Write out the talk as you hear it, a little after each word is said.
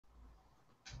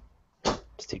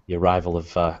Let's take the arrival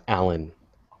of Alan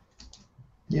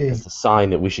Yay. as a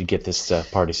sign that we should get this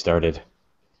party started.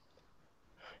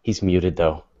 He's muted,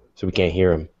 though, so we can't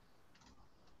hear him.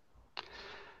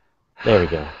 There we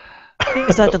go.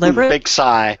 Is that deliberate? Big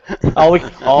sigh. All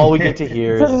we get to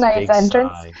hear is It's a this nice big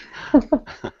entrance.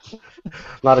 sigh.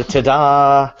 Not a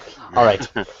ta-da. All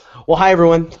right. Well, hi,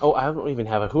 everyone. Oh, I don't even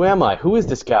have a... Who am I? Who is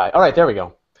this guy? All right, there we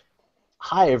go.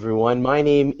 Hi, everyone. My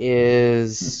name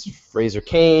is Fraser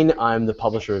Cain. I'm the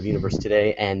publisher of Universe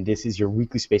Today, and this is your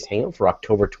Weekly Space Hangout for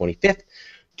October 25th,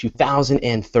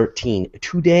 2013.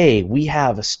 Today, we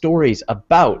have stories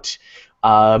about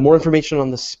more information on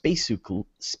the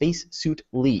spacesuit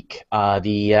leak,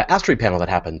 the asteroid panel that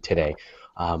happened today.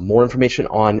 More information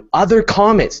on other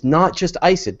comets, not just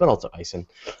ICID, but also ICIN.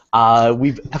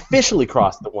 We've officially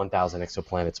crossed the 1,000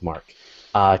 exoplanets mark.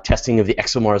 Testing of the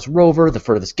ExoMars Rover, the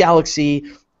Furthest galaxy,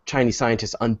 Chinese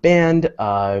scientists unbanned,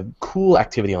 cool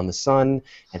activity on the sun,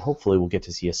 and hopefully we'll get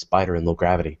to see a spider in low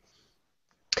gravity.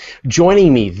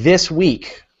 Joining me this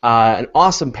week, an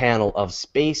awesome panel of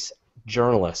space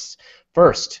journalists.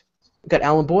 First, we've got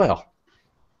Alan Boyle.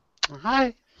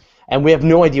 Hi. And we have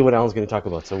no idea what Alan's going to talk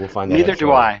about, so we'll find that out. Neither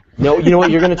do I. No, you know what?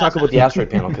 You're going to talk about the asteroid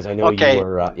panel because I know Okay, you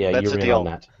were, you that's were a in deal. on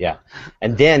that. Yeah.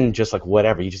 And then just like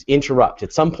whatever, you just interrupt.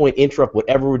 At some point, interrupt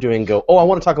whatever we're doing. Go, oh, I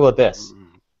want to talk about this.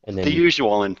 And then The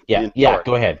usual in yeah, Thor.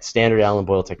 go ahead. Standard Alan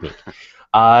Boyle technique.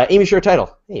 Amy Shira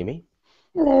Teitel. Hey, Amy.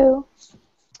 Hello.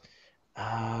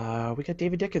 We got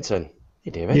David Dickinson.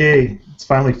 Hey, David. Yay, it's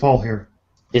finally fall here.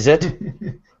 Is it?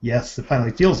 Yes, it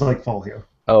finally feels like fall here.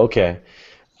 Oh, okay.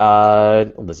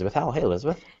 Elizabeth Howell. Hey,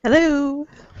 Elizabeth. Hello.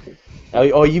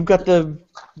 Oh, you've got the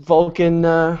Vulcan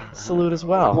salute as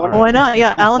well. All right. Why not?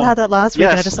 Yeah, Alan had that last week,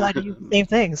 and I Yes. decided to do the same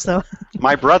thing. So.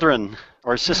 My brethren,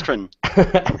 or sistren.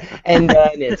 And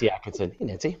Nancy Atkinson. Hey,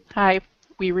 Nancy. Hi,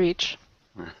 we reach.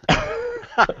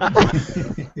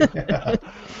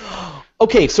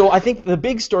 Okay, so I think the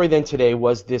big story then today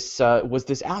was this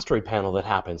asteroid panel that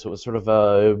happened. So it was sort of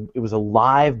a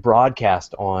live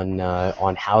broadcast on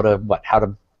how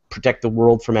to protect the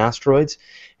world from asteroids,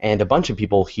 and a bunch of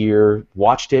people here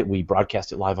watched it. We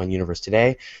broadcast it live on Universe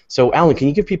Today. So Alan, can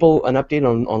you give people an update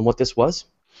on what this was?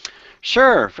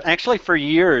 Sure. Actually, for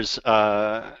years,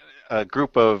 a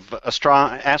group of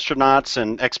astronauts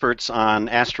and experts on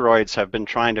asteroids have been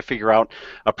trying to figure out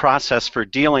a process for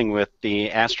dealing with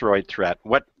the asteroid threat.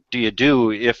 What do you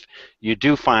do if you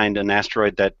do find an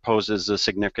asteroid that poses a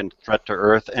significant threat to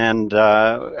Earth, and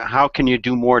how can you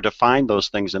do more to find those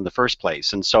things in the first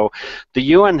place? And so the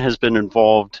UN has been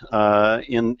involved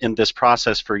in this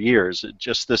process for years.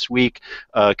 Just this week,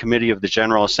 a committee of the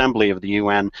General Assembly of the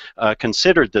UN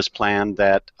considered this plan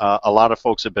that a lot of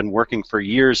folks have been working for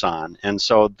years on. And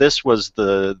so this was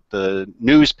the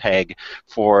news peg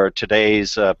for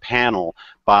today's panel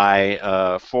by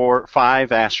 5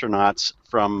 astronauts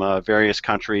from various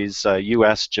countries,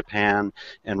 U.S., Japan,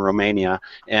 and Romania,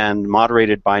 and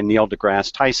moderated by Neil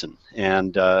deGrasse Tyson.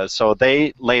 And so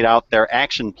they laid out their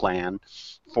action plan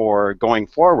for going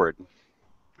forward,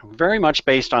 very much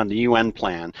based on the UN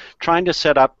plan, trying to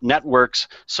set up networks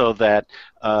so that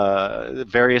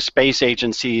various space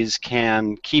agencies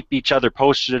can keep each other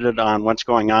posted on what's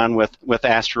going on with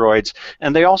asteroids.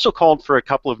 And they also called for a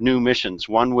couple of new missions.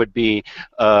 One would be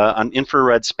an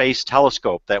infrared space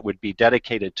telescope that would be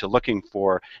dedicated to looking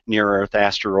for near-Earth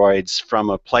asteroids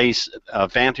from a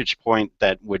vantage point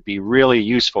that would be really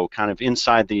useful, kind of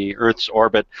inside the Earth's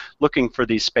orbit, looking for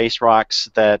these space rocks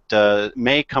that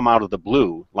may come out of the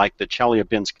blue, like the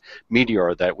Chelyabinsk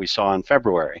meteor that we saw in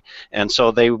February. And so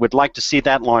they would like to see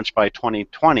that launched by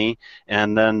 2020,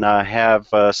 and then have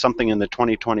something in the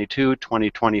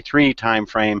 2022-2023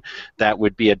 timeframe that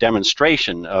would be a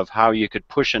demonstration of how you could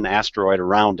push an asteroid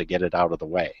around to get it out of the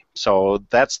way. So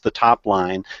that's the top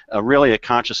line, really a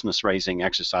consciousness-raising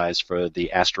exercise for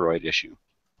the asteroid issue.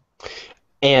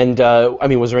 And I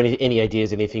mean, was there any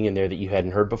ideas, anything in there that you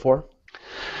hadn't heard before?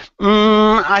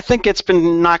 I think it's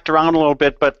been knocked around a little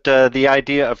bit, but the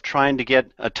idea of trying to get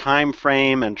a time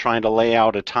frame and trying to lay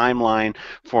out a timeline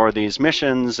for these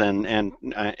missions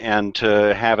and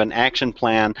to have an action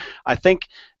plan, I think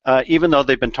even though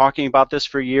they've been talking about this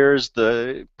for years,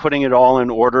 putting it all in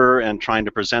order and trying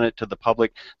to present it to the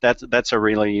public, that's a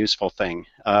really useful thing.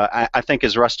 I think,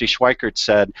 as Rusty Schweikert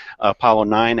said, Apollo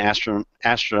 9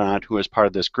 astronaut who is part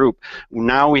of this group,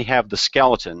 now we have the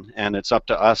skeleton, and it's up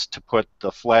to us to put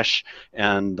the flesh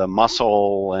and the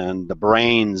muscle and the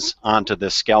brains onto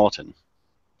this skeleton.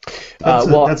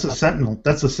 That's a Sentinel.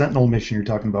 That's a Sentinel mission you're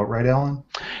talking about, right, Alan?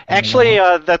 Actually,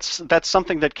 that's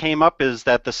something that came up, is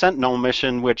that the Sentinel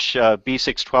mission, which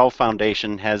B612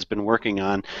 Foundation has been working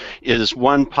on, is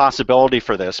one possibility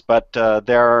for this. But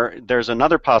there's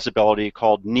another possibility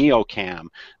called NeoCam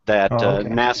that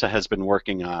NASA has been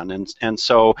working on, and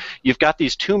so you've got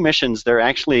these two missions. They're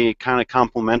actually kind of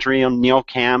complementary.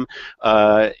 NeoCam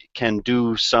can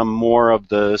do some more of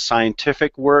the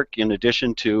scientific work in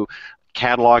addition to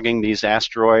cataloging these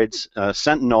asteroids.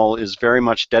 Sentinel is very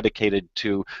much dedicated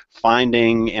to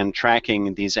finding and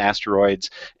tracking these asteroids,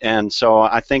 and so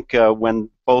I think when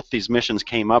both these missions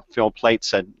came up, Phil Plait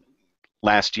said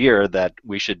last year that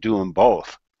we should do them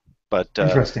both. But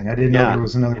interesting. I didn't know there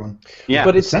was another one. Yeah,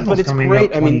 but it's coming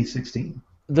great. Up 2016.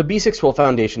 The B612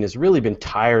 Foundation has really been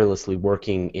tirelessly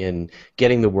working in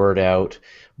getting the word out,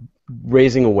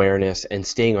 raising awareness, and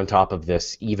staying on top of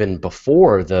this even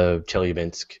before the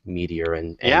Chelyabinsk meteor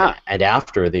and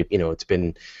after. They've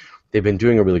been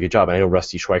doing a really good job. And I know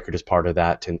Rusty Schweikert is part of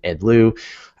that, and Ed Liu,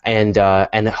 and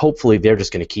hopefully they're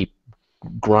just going to keep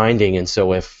grinding. And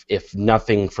so if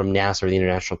nothing from NASA or the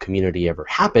international community ever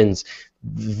happens,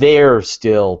 they're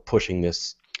still pushing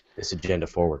this agenda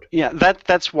forward. Yeah,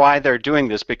 that's why they're doing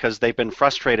this, because they've been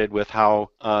frustrated with how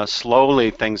slowly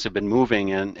things have been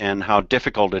moving, and how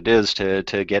difficult it is to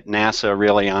get NASA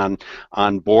really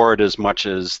on board as much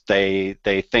as they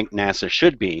think NASA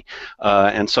should be.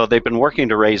 And so they've been working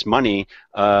to raise money.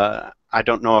 I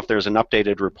don't know if there's an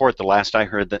updated report. The last I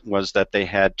heard was that they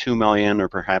had $2 million or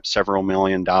perhaps several $1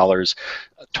 million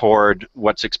toward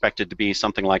what's expected to be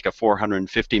something like a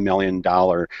 $450 million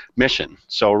mission.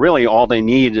 So really all they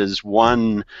need is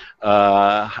one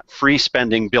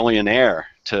free-spending billionaire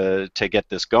to get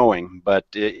this going. But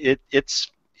it's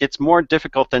more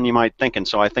difficult than you might think, and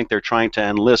so I think they're trying to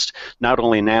enlist not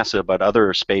only NASA but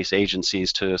other space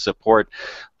agencies to support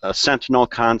a Sentinel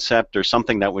concept, or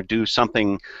something that would do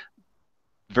something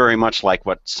very much like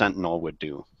what Sentinel would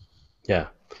do. Yeah.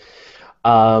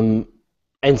 And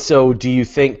so do you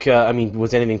think,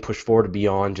 was anything pushed forward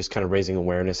beyond just kind of raising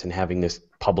awareness and having this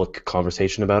public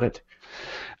conversation about it?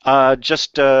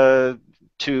 Just to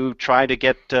try to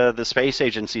get the space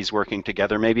agencies working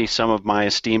together. Maybe some of my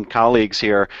esteemed colleagues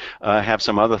here have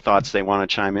some other thoughts they want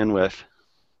to chime in with.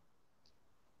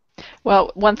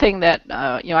 Well, one thing that,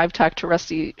 I've talked to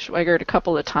Rusty Schweikert a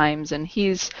couple of times, and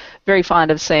he's very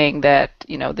fond of saying that,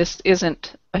 this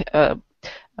isn't the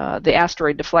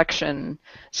asteroid deflection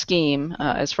scheme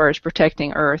as far as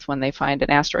protecting Earth when they find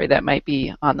an asteroid that might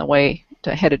be on the way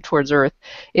to headed towards Earth.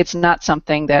 It's not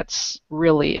something that's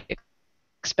really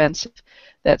expensive.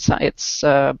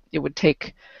 It would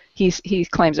take, he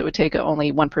claims it would take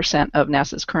only 1% of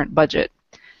NASA's current budget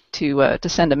to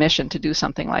send a mission to do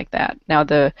something like that. Now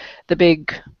the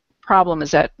big problem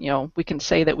is that we can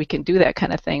say that we can do that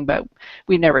kind of thing, but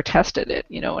we've never tested it.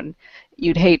 And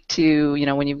you'd hate to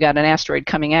when you've got an asteroid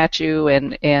coming at you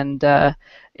and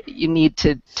you need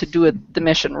to do the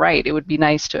mission right. It would be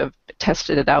nice to have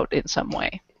tested it out in some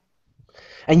way.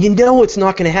 And it's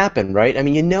not going to happen, right? I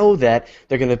mean, that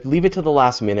they're going to leave it to the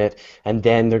last minute, and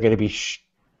then they're going to be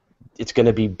it's going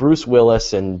to be Bruce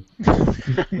Willis and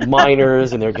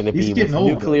miners, and they're going to be with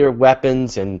nuclear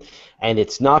weapons, and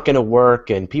it's not going to work,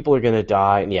 and people are going to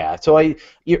die. And yeah, so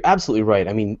you're absolutely right.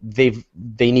 I mean,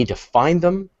 they need to find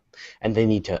them, and they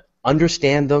need to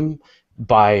understand them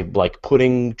by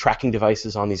putting tracking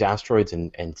devices on these asteroids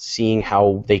and seeing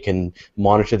how they can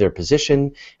monitor their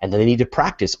position, and then they need to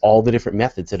practice all the different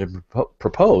methods that are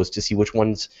proposed to see which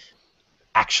ones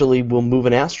actually will move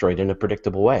an asteroid in a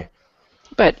predictable way.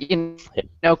 But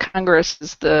Congress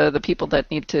is the people that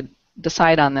need to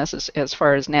decide on this as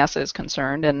far as NASA is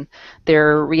concerned, and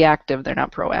they're reactive, they're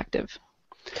not proactive.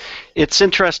 It's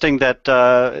interesting that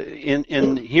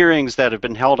in hearings that have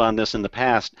been held on this in the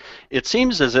past, it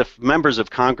seems as if members of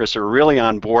Congress are really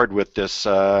on board with this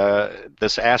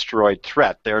this asteroid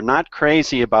threat. They're not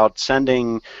crazy about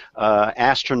sending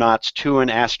astronauts to an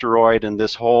asteroid and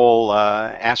this whole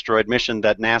asteroid mission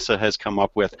that NASA has come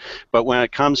up with. But when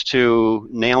it comes to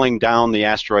nailing down the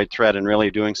asteroid threat and really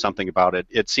doing something about it,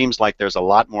 it seems like there's a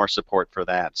lot more support for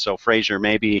that. So Fraser,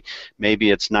 maybe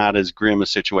it's not as grim a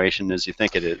situation as you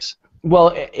think it is.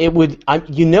 Well, it would.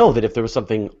 That if there was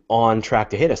something on track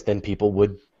to hit us, then people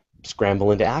would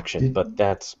scramble into action. But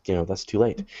that's too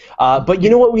late. But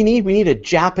you know what we need? We need a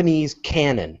Japanese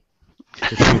cannon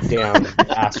to shoot down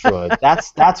the asteroid.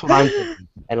 That's what I'm thinking.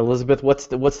 And Elizabeth, what's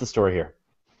the story here?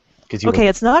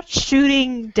 It's not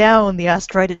shooting down the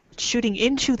asteroid; it's shooting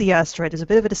into the asteroid. There's a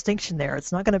bit of a distinction there.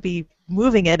 It's not going to be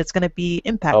moving it; it's going to be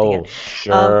impacting it. Oh,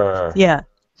 sure. Yeah.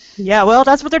 Yeah, well,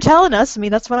 that's what they're telling us. I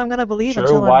mean, that's what I'm going to believe Sure,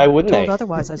 until why I'm wouldn't told they?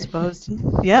 otherwise, I suppose.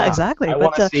 Yeah, exactly. I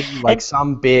want But to see like and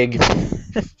some big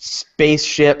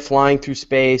spaceship flying through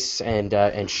space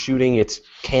and shooting its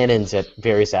cannons at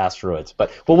various asteroids.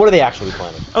 But what are they actually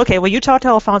planning? okay, well, you talk to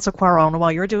Alfonso Cuarón, and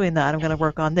while you're doing that, I'm going to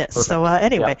work on this. Perfect. So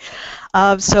anyway,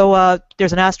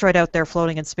 there's an asteroid out there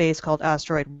floating in space called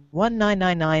Asteroid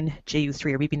 1999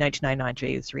 JU3 or maybe 1999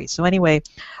 JU3. So anyway,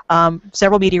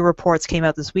 several media reports came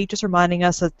out this week just reminding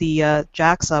us that the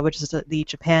JAXA, which is the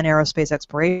Japan Aerospace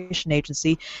Exploration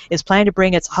Agency, is planning to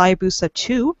bring its Hayabusa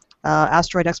 2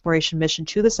 asteroid exploration mission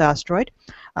to this asteroid.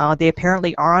 They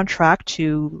apparently are on track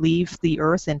to leave the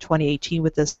Earth in 2018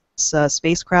 with this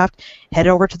spacecraft, head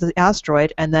over to the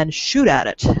asteroid, and then shoot at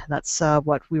it. That's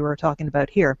what we were talking about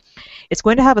here. It's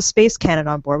going to have a space cannon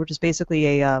on board, which is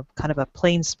basically a kind of a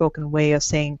plain-spoken way of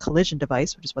saying collision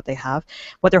device, which is what they have.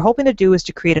 What they're hoping to do is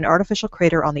to create an artificial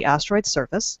crater on the asteroid's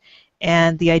surface,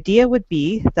 and the idea would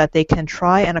be that they can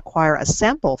try and acquire a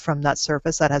sample from that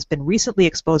surface that has been recently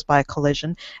exposed by a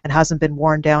collision and hasn't been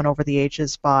worn down over the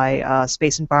ages by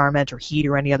space environment or heat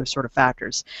or any other sort of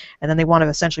factors. And then they want to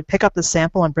essentially pick up the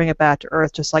sample and bring it back to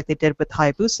Earth, just like they did with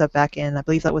Hayabusa back in, I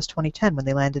believe that was 2010 when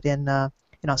they landed in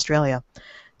Australia.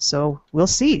 So we'll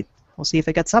see. We'll see if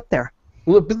it gets up there.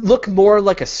 Will it look more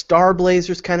like a Star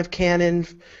Blazers kind of cannon,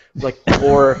 like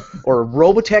or a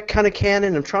Robotech kind of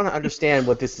cannon? I'm trying to understand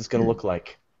what this is going to look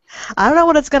like. I don't know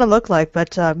what it's going to look like,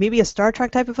 but maybe a Star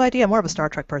Trek type of idea. I'm more of a Star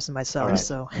Trek person myself, Right.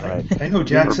 so. Right. I know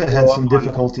JAXA had some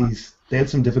difficulties. They had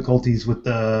some difficulties with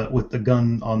the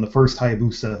gun on the first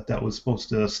Hayabusa that was supposed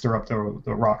to stir up the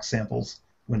rock samples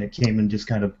when it came and just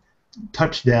kind of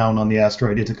touched down on the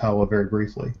asteroid Itokawa very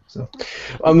briefly. So,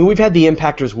 I mean, we've had the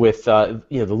impactors with the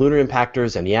lunar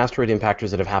impactors and the asteroid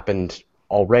impactors that have happened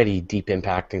already, deep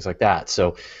impact, things like that.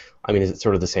 So, I mean, is it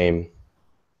sort of the same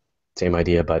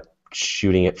idea, but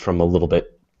shooting it from a little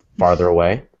bit farther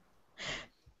away?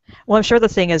 Well, I'm sure the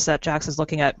thing is that JAXA is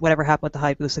looking at whatever happened with the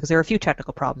Hayabusa because there are a few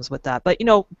technical problems with that. But,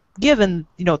 given,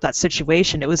 that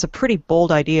situation, it was a pretty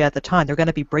bold idea at the time. They're going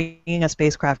to be bringing a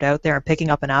spacecraft out there and picking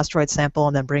up an asteroid sample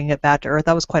and then bringing it back to Earth.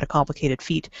 That was quite a complicated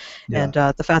feat. Yeah. And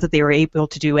the fact that they were able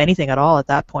to do anything at all at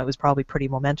that point was probably pretty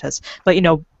momentous. But,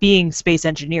 being space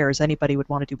engineers, anybody would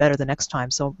want to do better the next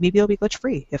time. So maybe it'll be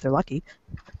glitch-free if they're lucky.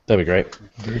 That'd be great.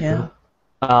 Yeah. Cool.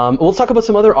 We'll talk about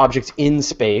some other objects in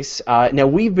space. Now,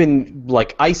 we've been,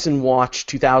 Ison Watch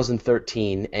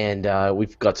 2013, and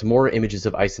we've got some more images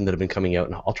of Ison that have been coming out,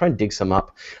 and I'll try and dig some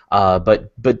up.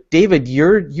 But David,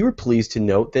 you're pleased to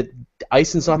note that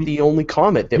Ison's not the only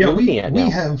comet that we're looking at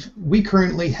now. We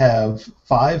currently have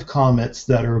 5 comets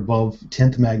that are above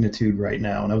 10th magnitude right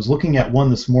now, and I was looking at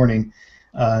one this morning.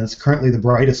 It's currently the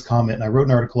brightest comet, and I wrote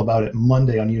an article about it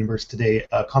Monday on Universe Today.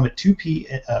 Comet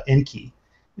 2P Enki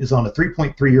is on a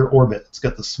 3.3-year orbit. It's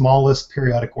got the smallest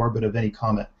periodic orbit of any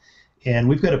comet. And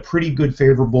we've got a pretty good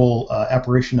favorable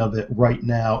apparition of it right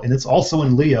now. And it's also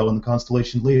in Leo, in the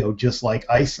constellation Leo, just like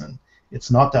Ison. It's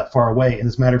not that far away. And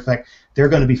as a matter of fact, they're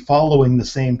going to be following the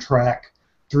same track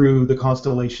through the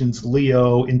constellations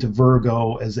Leo into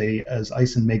Virgo as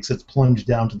Ison makes its plunge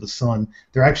down to the sun.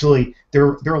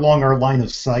 They're along our line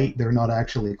of sight. They're not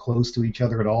actually close to each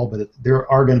other at all, but there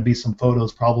are going to be some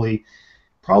photos probably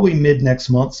mid next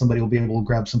month. Somebody will be able to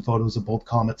grab some photos of both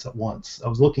comets at once. I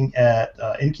was looking at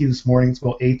Enki this morning. It's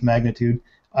about 8th magnitude.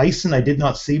 Ison I did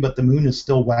not see, but the moon is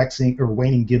still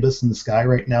waning gibbous in the sky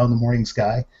right now in the morning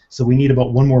sky. So we need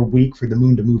about one more week for the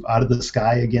moon to move out of the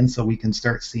sky again so we can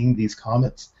start seeing these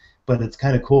comets. But it's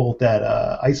kind of cool that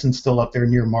Ison's still up there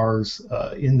near Mars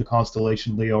in the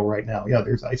constellation Leo right now. Yeah,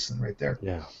 there's Ison right there.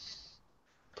 Yeah.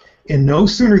 And no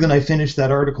sooner than I finished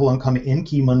that article on Comet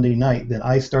Enki Monday night than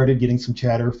I started getting some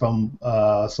chatter from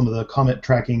some of the comet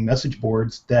tracking message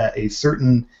boards that a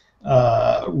certain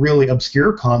really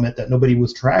obscure comet that nobody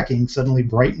was tracking suddenly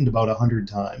brightened about 100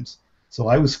 times. So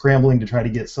I was scrambling to try to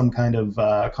get some kind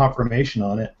of confirmation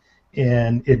on it,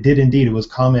 and it did indeed. It was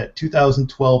Comet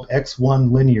 2012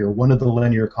 X1 Linear, one of the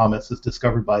linear comets that's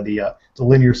discovered by the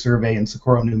Linear Survey in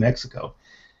Socorro, New Mexico.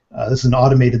 This is an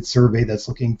automated survey that's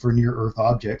looking for near-Earth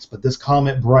objects, but this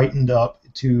comet brightened up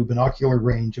to binocular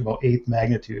range about 8th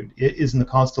magnitude. It is in the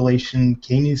constellation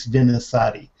Canis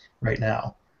Venusati right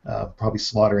now. Probably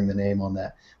slaughtering the name on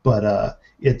that, but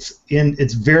it's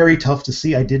very tough to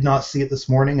see. I did not see it this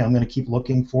morning. I'm going to keep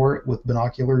looking for it with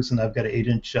binoculars, and I've got an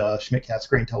 8-inch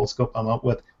Schmidt-Cassegrain telescope I'm out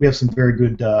with. We have some very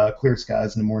good clear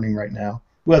skies in the morning right now.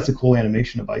 Well, that's a cool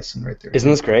animation of Ison right there. Isn't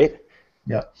this great?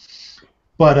 Yeah.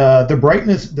 But the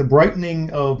brightening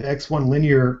of X1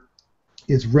 Linear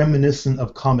is reminiscent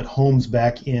of Comet Holmes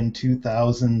back in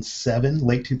 2007,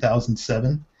 late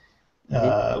 2007.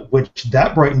 which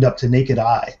that brightened up to naked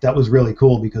eye. That was really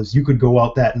cool because you could go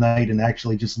out that night and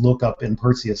actually just look up in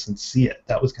Perseus and see it.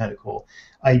 That was kind of cool.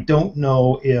 I don't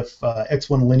know if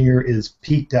X1 Linear is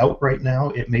peaked out right now.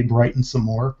 It may brighten some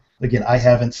more. Again, I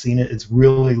haven't seen it. It's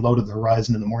really low to the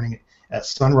horizon in the morning. At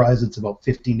sunrise, it's about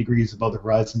 15 degrees above the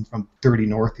horizon from 30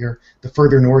 north here. The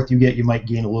further north you get, you might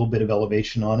gain a little bit of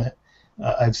elevation on it.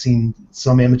 I've seen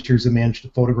some amateurs have managed to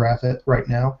photograph it right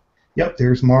now. Yep,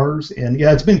 there's Mars. And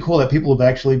yeah, it's been cool that people have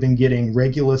actually been getting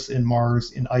Regulus and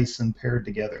Mars and Ison paired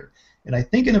together. And I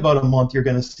think in about a month you're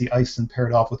going to see Ison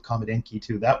paired off with Comet Encke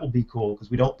too. That will be cool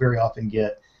because we don't very often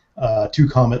get two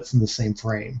comets in the same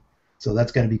frame. So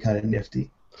that's going to be kind of nifty.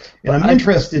 And I'm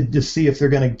interested to see if they're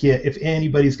going to get, if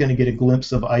anybody's going to get a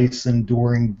glimpse of Ison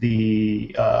during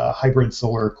the hybrid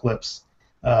solar eclipse.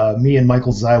 Me and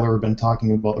Michael Zeiler have been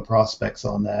talking about the prospects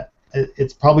on that.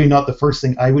 It's probably not the first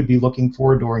thing I would be looking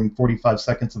for during 45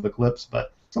 seconds of eclipse,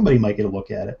 but somebody might get a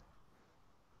look at it.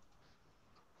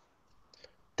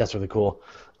 That's really cool.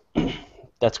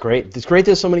 That's great. It's great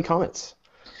there's so many comets.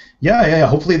 Yeah.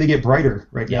 Hopefully they get brighter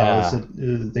right Yeah.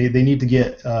 now. They need to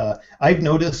get. I've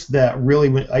noticed that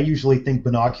really. I usually think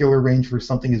binocular range for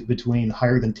something is between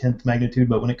higher than 10th magnitude,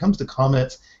 but when it comes to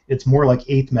comets, it's more like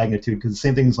 8th magnitude because the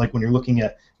same thing is like when you're looking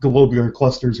at globular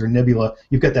clusters or nebula,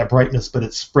 you've got that brightness, but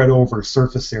it's spread over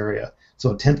surface area.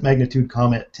 So a 10th magnitude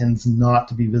comet tends not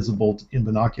to be visible in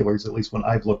binoculars, at least when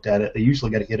I've looked at it. They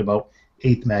usually got to hit about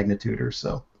 8th magnitude or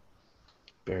so.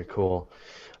 Very cool.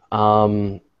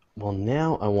 Well,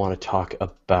 now I want to talk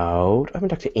about... I haven't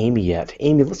talked to Amy yet.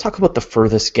 Amy, let's talk about the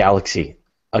furthest galaxy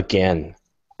again.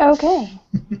 Okay.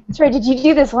 Sorry, did you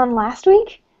do this one last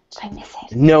week? Did I miss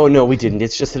it? No, we didn't.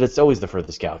 It's just that it's always the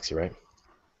furthest galaxy, right?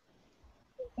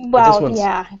 Well,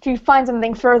 yeah. If you find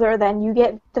something further, then you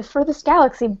get the furthest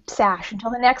galaxy sash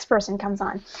until the next person comes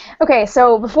on. Okay,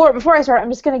 so before I start, I'm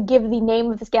just going to give the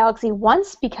name of this galaxy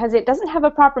once because it doesn't have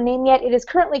a proper name yet. It is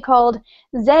currently called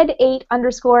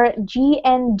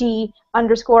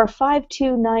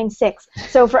Z8_GND_5296.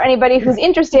 So for anybody who's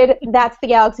interested, that's the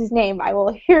galaxy's name. I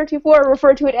will heretofore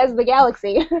refer to it as the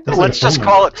galaxy. Let's just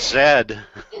call it Zed.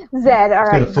 Zed, all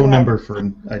right. It's got a phone number for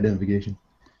identification.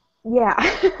 Yeah.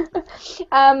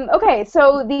 Okay,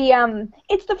 so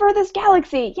it's the furthest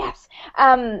galaxy. Yes.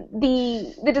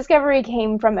 The discovery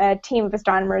came from a team of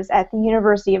astronomers at the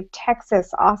University of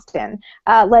Texas, Austin,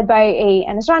 led by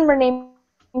an astronomer named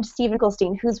Stephen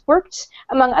Goldstein, who's worked,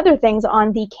 among other things,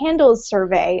 on the Candles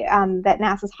survey that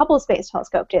NASA's Hubble Space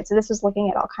Telescope did. So this was looking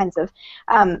at all kinds of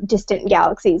distant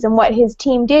galaxies. And what his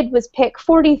team did was pick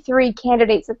 43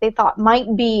 candidates that they thought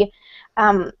might be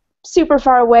super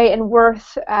far away and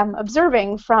worth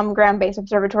observing from ground-based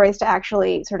observatories to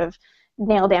actually sort of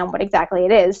nail down what exactly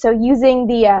it is. So using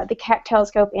the Keck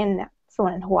telescope it's the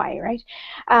one in Hawaii, right?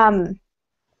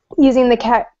 Using the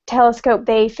Keck telescope,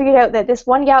 they figured out that this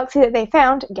one galaxy that they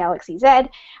found, Galaxy Z,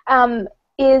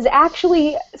 is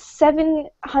actually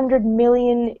 700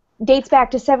 million, dates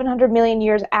back to 700 million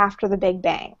years after the Big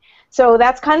Bang. So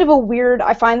that's kind of a weird,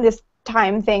 I find this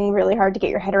time thing really hard to get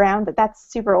your head around, but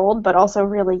that's super old, but also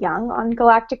really young on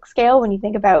galactic scale when you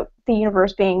think about the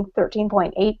universe being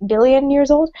 13.8 billion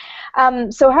years old.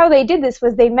 So how they did this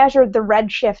was they measured the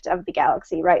redshift of the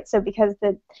galaxy, right? So because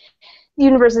the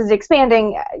universe is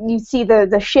expanding, you see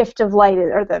the shift of light,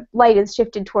 or the light is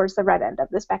shifted towards the red end of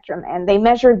the spectrum, and they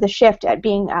measured the shift at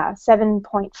being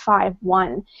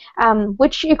 7.51,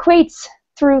 which equates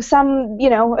through some,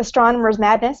 astronomer's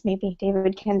madness, maybe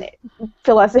David can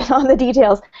fill us in on the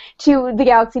details, to the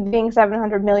galaxy being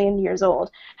 700 million years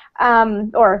old,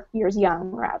 or years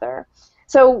young, rather.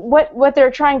 So what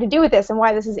they're trying to do with this, and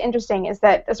why this is interesting, is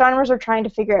that astronomers are trying to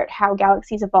figure out how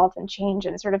galaxies evolve and change,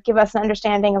 and sort of give us an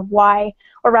understanding of why,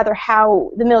 or rather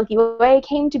how the Milky Way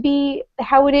came to be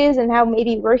how it is, and how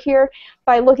maybe we're here,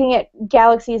 by looking at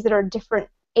galaxies that are different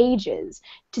ages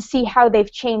to see how they've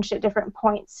changed at different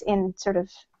points in sort of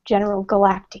general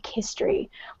galactic history,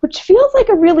 which feels like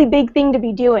a really big thing to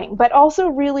be doing, but also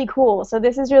really cool. So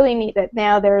this is really neat that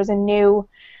now there's a new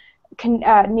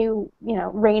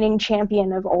reigning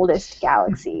champion of oldest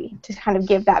galaxy to kind of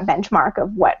give that benchmark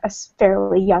of what a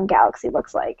fairly young galaxy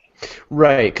looks like.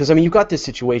 Right, because you've got this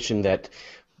situation that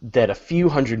a few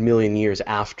 100 million years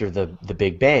after the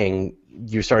Big Bang,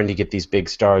 you're starting to get these big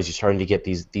stars, you're starting to get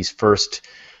these first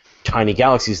tiny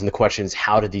galaxies, and the question is,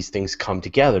 how did these things come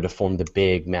together to form the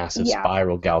big, massive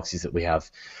spiral galaxies that we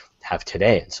have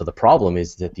today? And so the problem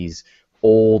is that these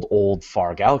old,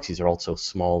 far galaxies are also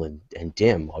small and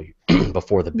dim, while you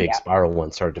before the big Yeah. spiral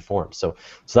one started to form. So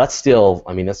that's still,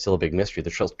 I mean, that's still a big mystery.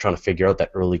 They're trying to figure out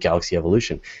that early galaxy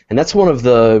evolution, and that's one of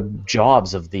the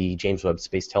jobs of the James Webb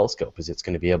Space Telescope. Is it's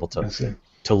going to be able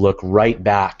to look right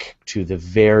back to the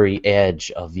very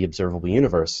edge of the observable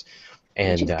universe,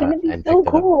 and Which is going to be and so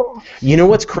pick that up. cool. You know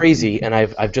what's crazy, and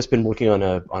I've just been working on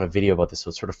a video about this, so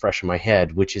it's sort of fresh in my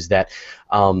head, which is that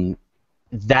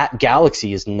that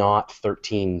galaxy is not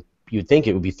 13. You'd think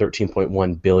it would be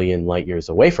 13.1 billion light years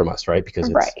away from us, right? Because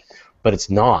but it's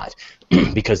not,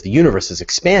 because the universe has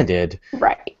expanded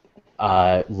Right.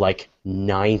 like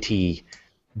 90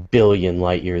 billion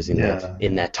light years in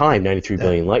that time, 93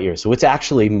 billion light years. So it's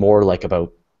actually more like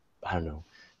about, I don't know,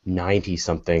 90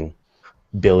 something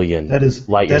billion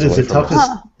light years away from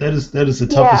us. That is the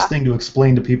toughest thing to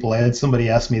explain to people. I had somebody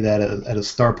ask me that at a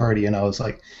star party, and I was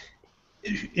like,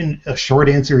 in a short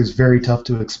answer is very tough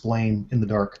to explain in the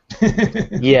dark.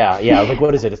 yeah. Like,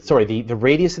 what is it? Sorry, the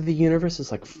radius of the universe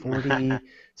is like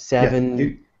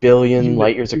 47 billion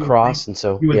light years across, and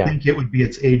so you would think it would be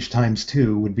its age times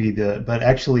 2 would be but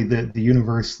actually the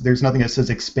universe, there's nothing that says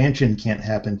expansion can't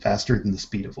happen faster than the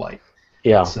speed of light.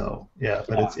 Yeah. So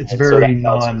but it's very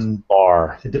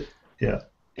far. Yeah.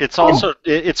 It's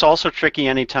also tricky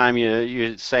anytime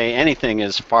you say anything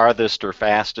is farthest or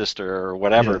fastest or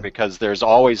whatever, because there's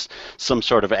always some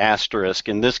sort of asterisk.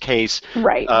 In this case,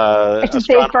 right. I should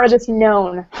say farthest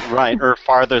known. Right, or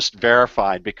farthest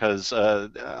verified, because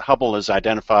Hubble has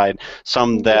identified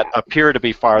some that appear to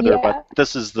be farther, but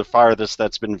this is the farthest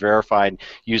that's been verified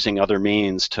using other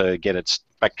means to get its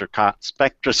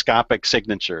spectroscopic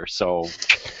signature. So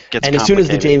and as soon as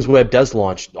the James Webb does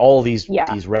launch, all these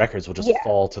records will just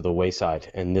fall to the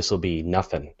wayside, and this will be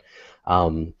nothing.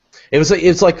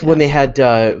 It's like when they had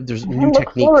there's new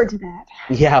technique. Look forward to that.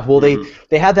 Yeah, well, they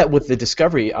had that with the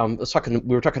Discovery.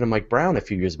 We were talking to Mike Brown a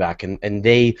few years back, and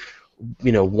they,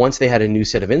 once they had a new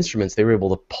set of instruments, they were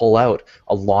able to pull out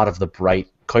a lot of the bright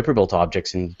Kuiper belt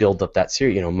objects and build up that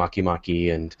series. Maki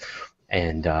Maki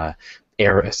and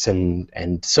Eris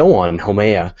and so on,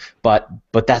 Haumea, but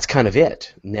that's kind of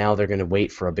it. Now they're going to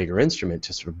wait for a bigger instrument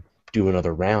to sort of do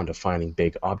another round of finding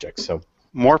big objects. So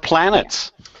more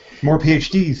planets, more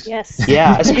PhDs. Yes.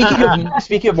 Yeah.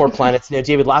 Speaking of more planets, now,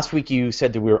 David, last week you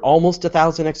said that we were almost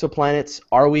 1,000 exoplanets.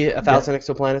 Are we 1,000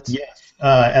 exoplanets? Yes.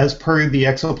 As per the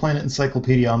Exoplanet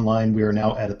Encyclopedia Online, we are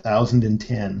now at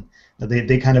 1,010.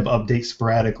 They kind of update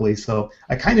sporadically, so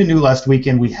I kind of knew last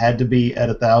weekend we had to be at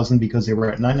 1,000 because they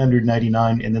were at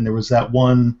 999, and then there was that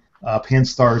one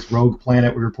Pan-STARRS rogue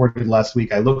planet we reported last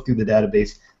week. I looked through the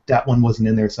database, that one wasn't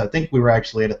in there, so I think we were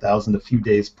actually at 1,000 a few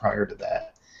days prior to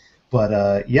that.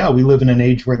 But we live in an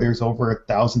age where there's over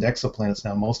 1,000 exoplanets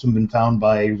now. Most of them have been found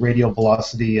by radial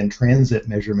velocity and transit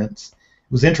measurements.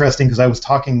 It was interesting because I was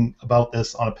talking about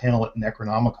this on a panel at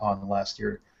Necronomicon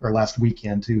last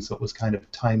weekend too, so it was kind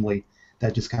of timely.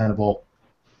 That just kind of all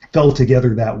fell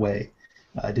together that way.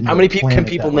 How many can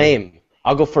people name?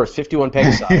 I'll go first. 51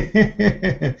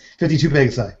 Pegasi. 52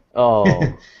 Pegasi.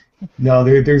 Oh. No,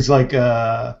 there's like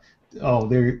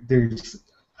there's.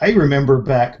 I remember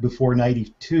back before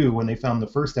 '92 when they found the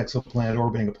first exoplanet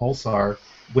orbiting a pulsar,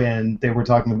 when they were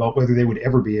talking about whether they would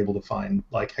ever be able to find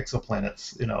like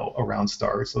exoplanets, around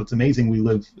stars. So it's amazing we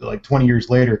live like 20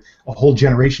 years later, a whole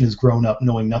generation has grown up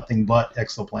knowing nothing but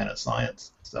exoplanet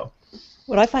science. So.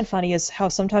 What I find funny is how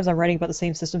sometimes I'm writing about the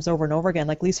same systems over and over again,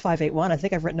 like LEAS 581. I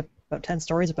think I've written about 10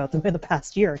 stories about them in the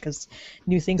past year because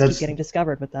new things keep getting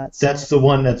discovered with that. So. That's the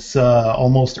one that's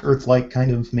almost Earth-like,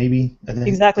 kind of, maybe. I think.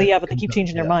 Exactly, yeah, but they keep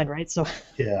changing their mind, right? So.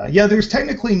 Yeah. There's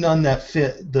technically none that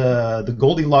fit the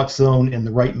Goldilocks zone in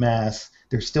the right mass.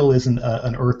 There still isn't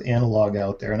an Earth analog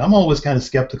out there, and I'm always kind of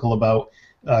skeptical about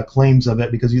claims of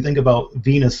it because you think about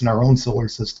Venus in our own solar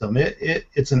system.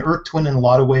 It's an Earth twin in a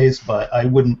lot of ways, but I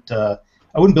wouldn't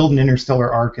build an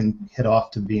interstellar arc and head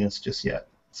off to Venus just yet.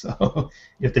 So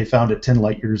if they found it 10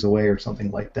 light years away or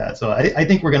something like that. So I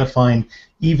think we're going to find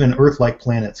even Earth-like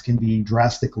planets can be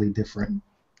drastically different.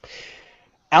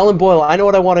 Alan Boyle, I know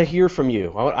what I want to hear from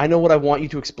you. I know what I want you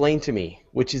to explain to me,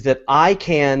 which is that I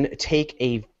can take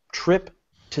a trip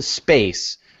to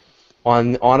space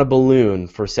on a balloon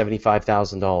for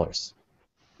 $75,000.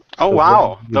 Oh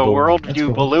wow, the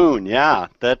Worldview balloon, yeah.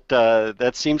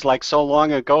 That seems like so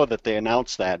long ago that they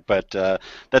announced that, but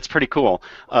that's pretty cool.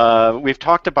 We've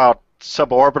talked about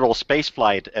suborbital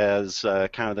spaceflight as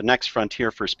kind of the next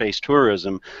frontier for space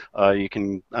tourism. You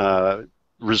can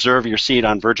reserve your seat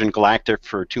on Virgin Galactic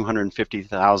for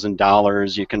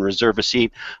 $250,000. You can reserve a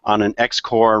seat on an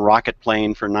X-Core rocket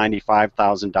plane for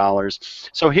 $95,000.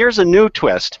 So here's a new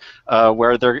twist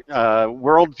where the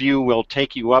Worldview will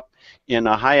take you up in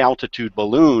a high-altitude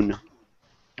balloon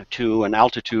to an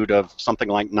altitude of something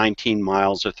like 19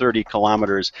 miles or 30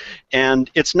 kilometers. And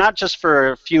it's not just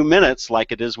for a few minutes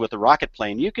like it is with a rocket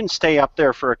plane. You can stay up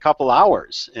there for a couple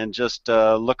hours and just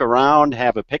look around,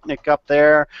 have a picnic up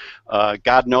there.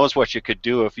 God knows what you could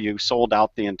do if you sold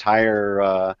out the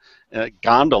entire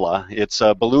gondola. It's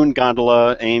a balloon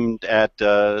gondola aimed at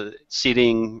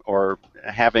seating or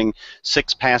having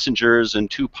 6 passengers and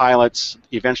 2 pilots.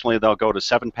 Eventually they'll go to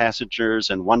 7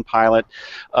 passengers and 1 pilot.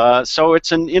 So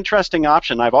it's an interesting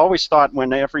option. I've always thought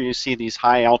whenever you see these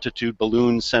high altitude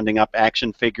balloons sending up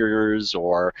action figures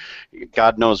or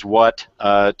God knows what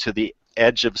to the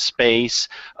edge of space,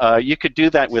 you could do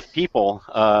that with people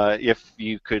if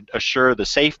you could assure the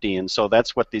safety, and so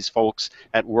that's what these folks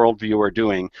at Worldview are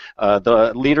doing.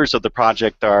 The leaders of the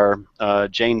project are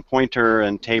Jane Pointer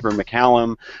and Tabor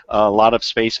McCallum. A lot of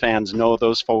space fans know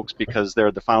those folks because they're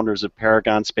the founders of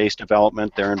Paragon Space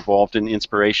Development. They're involved in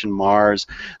Inspiration Mars.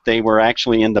 They were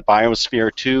actually in the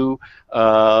Biosphere 2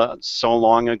 so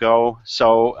long ago.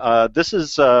 So this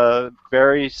is a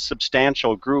very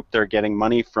substantial group. They're getting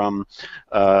money from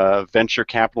venture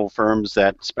capital firms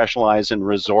that specialize in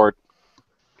resort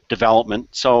development.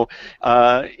 So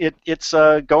it's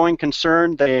a going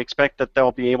concern. They expect that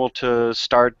they'll be able to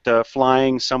start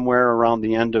flying somewhere around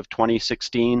the end of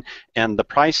 2016, and the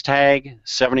price tag,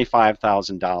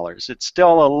 $75,000. It's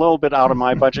still a little bit out of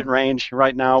my budget range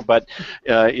right now, but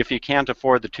if you can't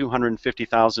afford the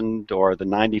 $250,000 or the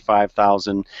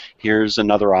 $95,000, here's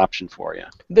another option for you.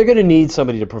 They're going to need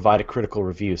somebody to provide a critical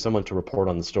review, someone to report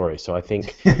on the story. So I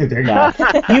think There you go.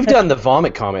 you've done the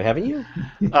vomit comet, haven't you?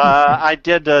 I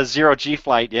did a zero-G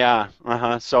flight, yeah.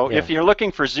 So Yeah. if you're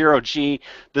looking for zero-G,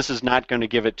 this is not going to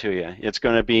give it to you. It's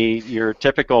going to be your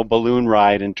typical balloon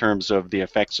ride in terms of the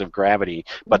effects of gravity,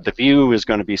 but the view is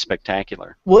going to be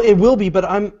spectacular. Well, it will be, but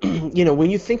I'm, when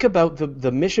you think about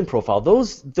the mission profile,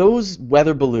 those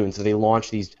weather balloons that they launch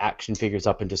these action figures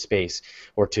up into space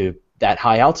or to that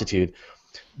high altitude,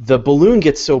 the balloon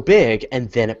gets so big and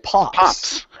then it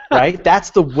pops. Right?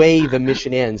 That's the way the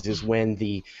mission ends, is when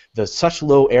the such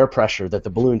low air pressure that the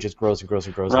balloon just grows and grows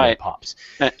and grows and then pops.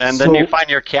 And then you find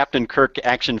your Captain Kirk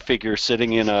action figure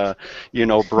sitting in a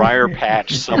briar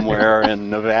patch somewhere in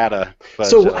Nevada. But,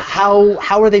 so how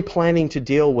are they planning to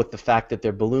deal with the fact that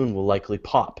their balloon will likely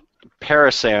pop?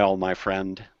 Parasail, my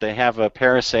friend. They have a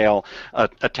parasail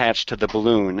attached to the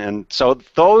balloon, and so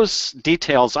those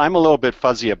details I'm a little bit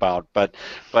fuzzy about, but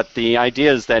the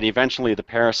idea is that eventually the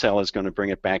parasail is going to bring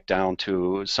it back down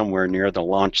to somewhere near the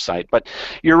launch site. But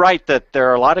you're right that there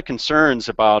are a lot of concerns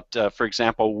about, for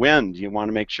example, wind. You want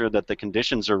to make sure that the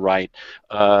conditions are right.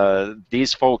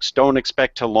 These folks don't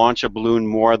expect to launch a balloon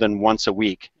more than once a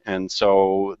week, and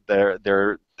so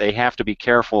they have to be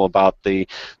careful about the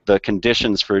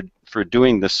conditions for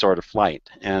doing this sort of flight,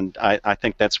 and I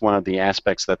think that's one of the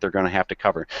aspects that they're going to have to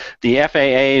cover. The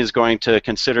FAA is going to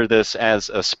consider this as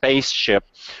a spaceship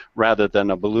rather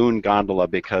than a balloon gondola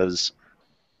because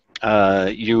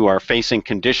you are facing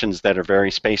conditions that are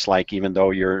very space-like, even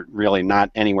though you're really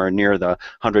not anywhere near the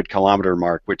 100-kilometer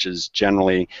mark, which is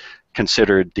generally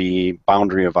considered the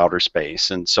boundary of outer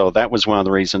space. And so that was one of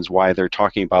the reasons why they're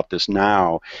talking about this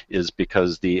now, is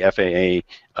because the FAA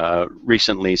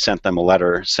recently sent them a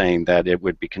letter saying that it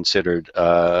would be considered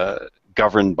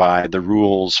governed by the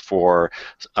rules for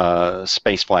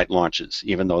spaceflight launches,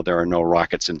 even though there are no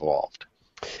rockets involved.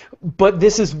 But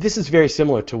this is very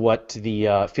similar to what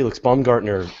the Felix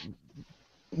Baumgartner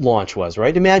launch was,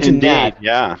 right? Imagine Indeed, that.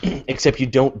 Yeah. Except you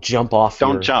don't jump off.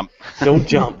 Don't jump. Don't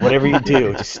jump. Whatever you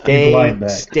do, just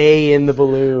stay in the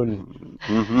balloon.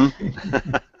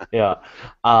 Mm-hmm. Yeah.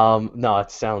 No,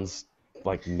 it sounds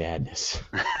like madness.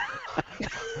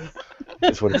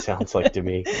 That's what it sounds like to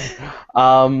me.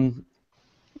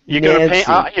 You're gonna pay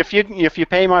if you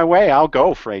pay my way, I'll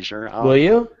go, Fraser. Will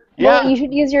you? Well, you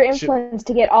should use your influence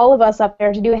to get all of us up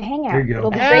there to do a hangout. There you go.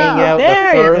 It'll be Hang great. out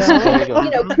There you go. You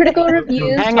know, critical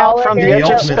reviews. Hang out from the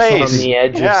edge of space. From the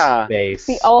edge of space.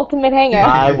 The ultimate hangout.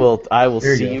 I will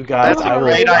There you see go. you guys. That's a I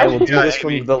great will do idea, this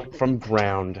Amy. from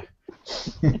ground.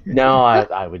 No,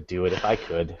 I would do it if I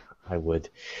could. I would.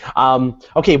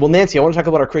 Okay, well, Nancy, I want to talk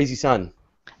about our crazy sun.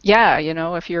 Yeah,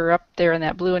 if you're up there in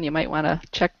that blue, and you might want to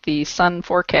check the sun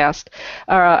forecast.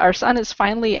 Our sun is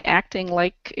finally acting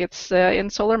like it's in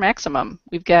solar maximum.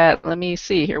 We've got, let me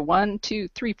see here, 1, 2,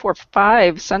 3, 4,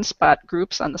 5 sunspot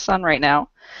groups on the sun right now.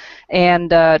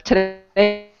 And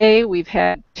today we've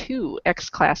had 2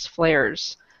 X-class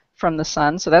flares from the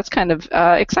sun. So that's kind of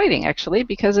exciting, actually,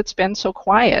 because it's been so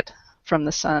quiet from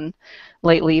the sun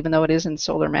lately, even though it is in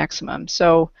solar maximum.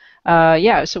 So,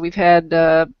 so we've had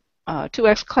 2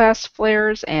 X-class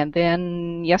flares, and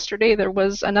then yesterday there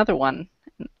was another one.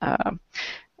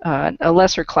 a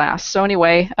lesser class. So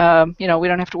anyway, we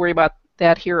don't have to worry about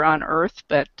that here on Earth,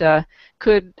 but it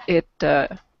could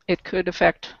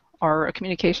affect our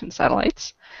communication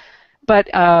satellites. But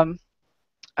and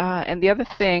the other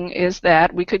thing is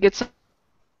that we could get some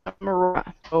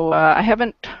aurora. So I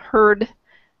haven't heard.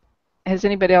 Has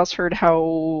anybody else heard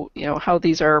how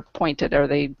these are pointed? Are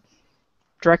they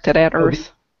directed at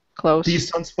Earth? Close.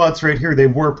 These sunspots right here, they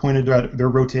were pointed at. They're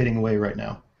rotating away right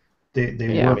now.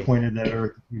 They were pointed at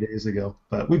Earth a few days ago,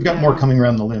 but we've got more coming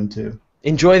around the limb too.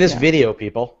 Enjoy this video,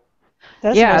 people.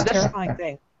 That's the most terrifying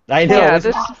thing. I know. Yeah,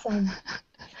 That's awesome.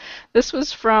 This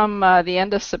was from the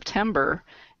end of September,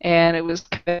 and it was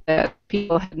that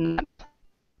people had not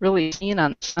really seen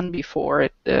on the sun before.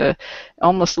 It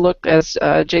almost looked, as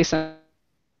Jason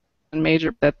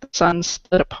Major, that the sun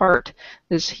split apart.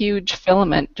 This huge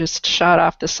filament just shot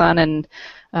off the sun and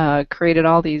created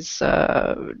all these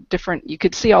different. You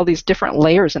could see all these different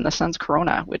layers in the sun's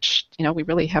corona, which we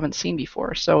really haven't seen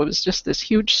before. So it was just this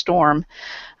huge storm.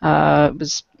 It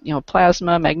was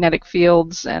plasma, magnetic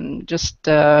fields, and just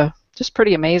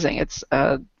pretty amazing. It's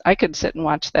I could sit and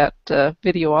watch that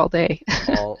video all day.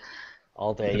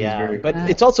 all day, yeah. But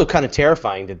it's also kind of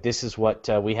terrifying that this is what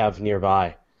we have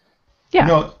nearby.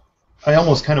 Yeah. I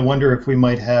almost kind of wonder if we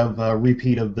might have a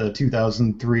repeat of the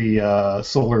 2003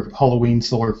 Halloween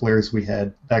solar flares we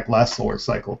had back last solar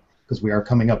cycle, because we are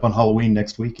coming up on Halloween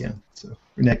next weekend,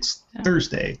 next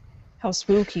Thursday. How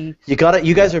spooky! You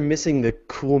guys are missing the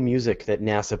cool music that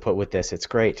NASA put with this. It's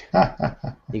great.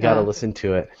 You got to listen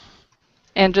to it.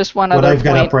 And just one What other I've point.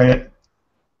 got up right.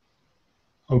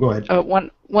 Oh, go ahead.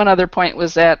 One other point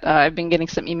was that I've been getting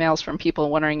some emails from people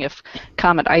wondering if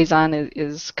Comet Izon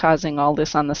is causing all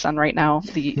this on the sun right now.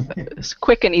 The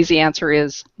quick and easy answer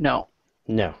is no.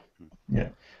 No. Yeah.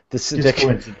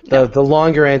 The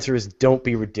longer answer is don't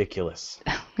be ridiculous.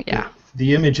 Yeah.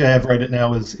 The image I have right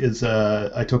now is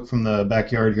I took from the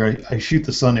backyard here. I shoot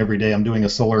the sun every day. I'm doing a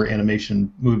solar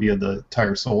animation movie of the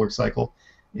entire solar cycle,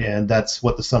 and that's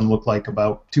what the sun looked like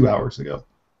about 2 hours ago,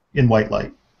 in white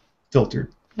light,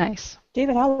 filtered. Nice.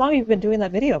 David, how long have you been doing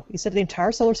that video? You said the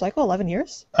entire solar cycle, 11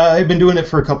 years? I've been doing it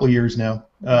for a couple of years now,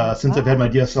 since I've had my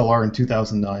DSLR in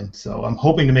 2009. So I'm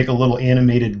hoping to make a little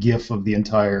animated GIF of the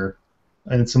entire,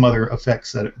 and some other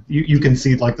effects that you can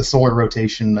see, like the solar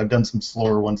rotation. I've done some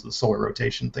slower ones of the solar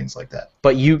rotation, things like that.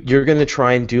 But you're going to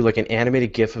try and do like an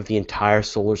animated GIF of the entire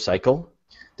solar cycle?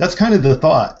 That's kind of the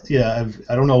thought. Yeah,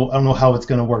 I don't know how it's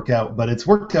going to work out, but it's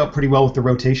worked out pretty well with the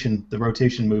rotation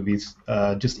movies.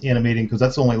 Just animating, because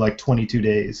that's only like 22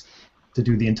 days to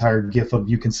do the entire GIF of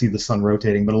you can see the sun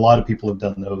rotating. But a lot of people have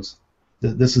done those.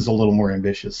 This is a little more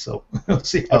ambitious, so we'll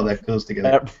see how that goes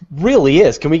together. It really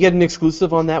is. Can we get an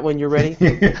exclusive on that when you're ready?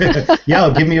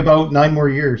 Yeah, give me about 9 more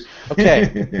years.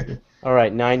 Okay. All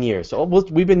right, 9 years. So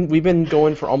we've been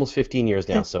going for almost 15 years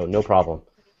now, so no problem.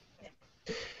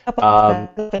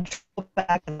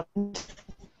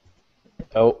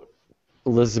 Oh,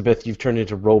 Elizabeth, you've turned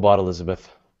into robot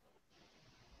Elizabeth.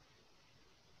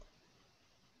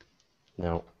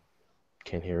 No,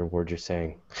 can't hear a word you're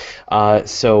saying.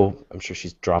 So I'm sure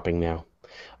she's dropping now.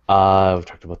 We've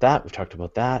talked about that. We've talked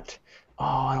about that.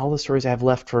 Oh, and all the stories I have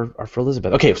left are for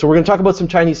Elizabeth. Okay, so we're going to talk about some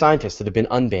Chinese scientists that have been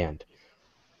unbanned.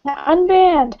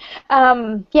 Unbanned.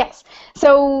 Yes.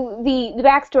 So the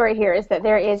backstory here is that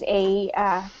there is a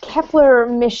Kepler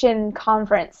mission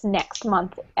conference next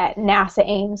month at NASA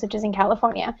Ames, which is in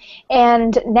California,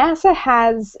 and NASA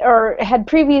had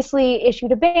previously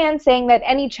issued a ban saying that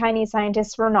any Chinese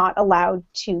scientists were not allowed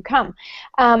to come.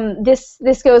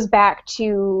 This goes back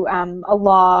to a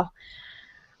law.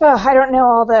 Oh, I don't know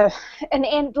all the,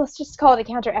 and let's just call it a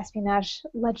counter-espionage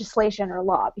legislation or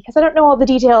law, because I don't know all the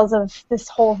details of this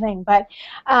whole thing, but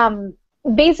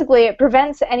basically it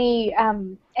prevents any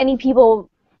people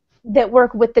that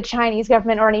work with the Chinese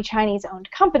government or any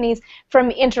Chinese-owned companies from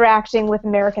interacting with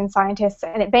American scientists,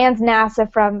 and it bans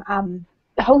NASA from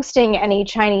hosting any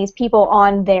Chinese people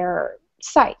on their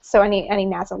sites, so any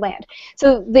NASA land.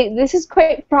 So this is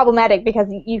quite problematic, because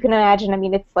you can imagine, I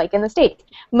mean, it's like in the States.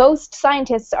 Most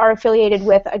scientists are affiliated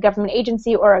with a government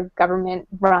agency or a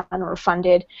government-run or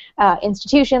funded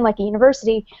institution, like a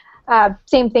university.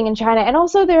 Same thing in China. And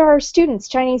also there are students,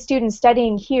 Chinese students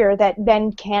studying here that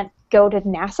then can't go to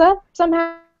NASA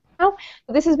somehow.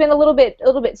 This has been a little bit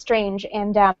strange,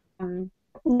 and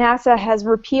NASA has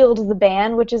repealed the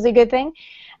ban, which is a good thing.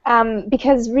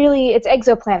 because really it's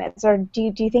exoplanets. Or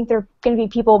do you think there are going to be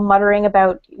people muttering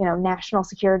about national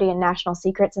security and national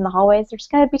secrets in the hallways? They're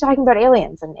just going to be talking about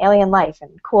aliens and alien life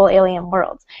and cool alien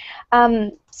worlds.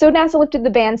 So NASA lifted the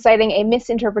ban, citing a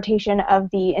misinterpretation of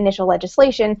the initial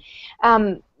legislation.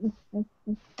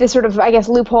 The sort of, I guess,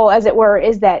 loophole, as it were,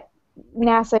 is that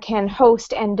NASA can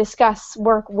host and discuss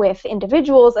work with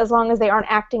individuals as long as they aren't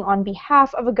acting on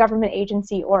behalf of a government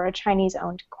agency or a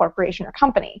Chinese-owned corporation or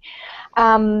company.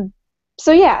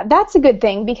 So yeah, that's a good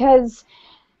thing, because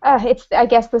it's, I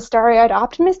guess, the starry-eyed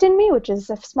optimist in me, which is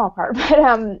a small part,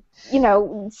 but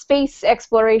space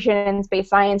exploration and space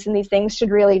science and these things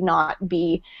should really not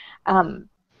be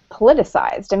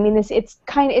politicized. I mean,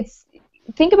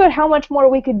 think about how much more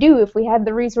we could do if we had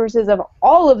the resources of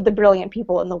all of the brilliant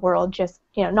people in the world,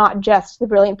 not just the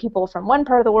brilliant people from one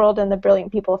part of the world and the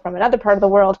brilliant people from another part of the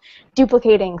world,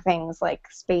 duplicating things like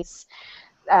space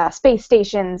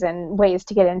stations and ways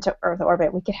to get into Earth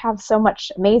orbit. We could have so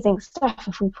much amazing stuff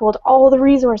if we pooled all the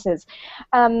resources.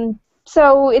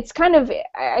 So it's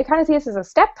I kind of see this as a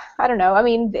step. I don't know. I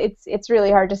mean, it's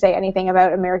really hard to say anything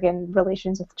about American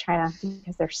relations with China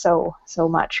because there's so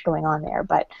much going on there,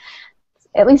 but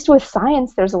at least with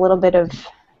science, there's a little bit of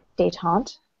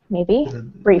détente, maybe,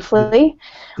 briefly.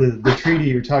 The treaty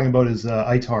you're talking about is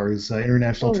ITAR's,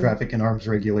 International Traffic in Arms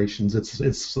Regulations.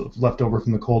 It's left over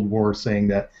from the Cold War, saying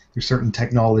that there's certain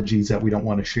technologies that we don't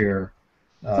want to share.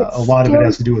 A lot of it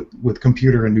has to do with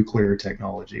computer and nuclear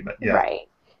technology, but yeah. Right.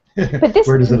 But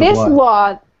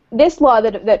this law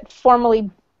that formally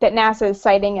that NASA is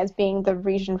citing as being the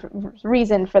reason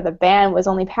for the ban was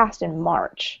only passed in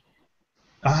March.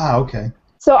 Ah, okay.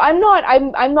 So I'm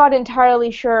not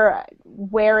entirely sure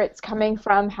where it's coming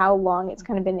from, how long it's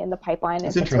kind of been in the pipeline.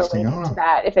 It's interesting. To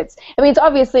that. It's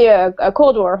obviously a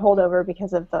Cold War holdover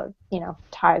because of the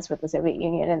ties with the Soviet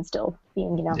Union and still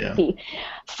being the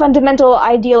fundamental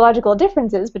ideological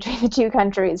differences between the two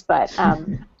countries. But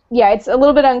yeah, it's a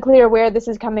little bit unclear where this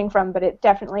is coming from, but it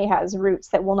definitely has roots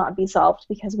that will not be solved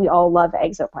because we all love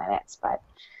exoplanets. But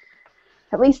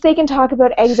at least they can talk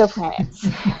about exoplanets.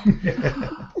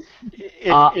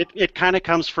 It kind of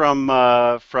comes from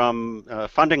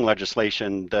funding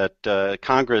legislation that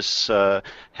Congress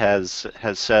has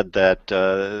said that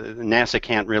NASA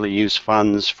can't really use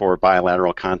funds for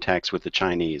bilateral contacts with the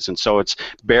Chinese, and so it's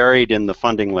buried in the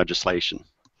funding legislation.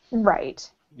 Right.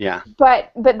 Yeah.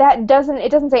 But that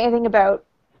doesn't say anything about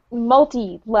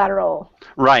multilateral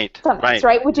summits,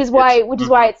 right? Which is why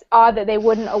it's odd that they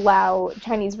wouldn't allow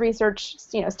Chinese research,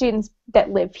 students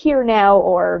that live here now,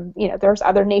 or there's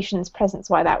other nations present.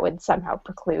 So why that would somehow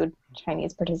preclude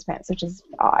Chinese participants, which is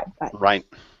odd. But. Right.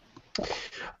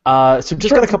 So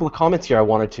just got a couple of comments here I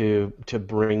wanted to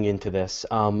bring into this.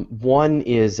 One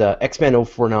is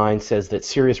X-Man049 says that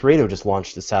Sirius Radio just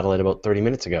launched the satellite about 30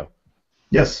 minutes ago.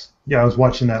 Yes. Yeah, I was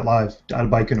watching that live out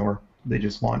of Baikonur. They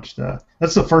just launched.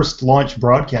 That's the first launch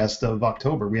broadcast of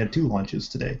October. We had 2 launches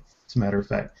today, as a matter of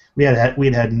fact. We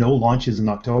had no launches in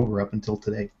October up until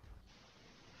today.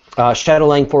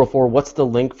 Shadowlang404, what's the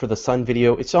link for the Sun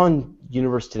video? It's on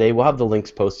Universe Today. We'll have the links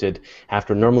posted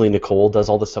after. Normally Nicole does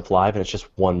all this stuff live, and it's just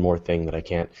one more thing that I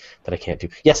can't do.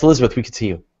 Yes, Elizabeth, we could see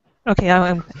you. Okay,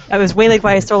 I was waylaid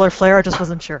by a solar flare. I just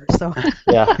wasn't sure. So.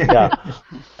 Yeah.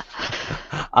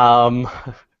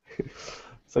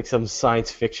 It's like some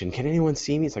science fiction. Can anyone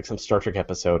see me? It's like some Star Trek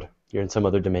episode. You're in some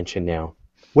other dimension now.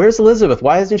 Where's Elizabeth?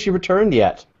 Why hasn't she returned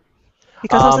yet?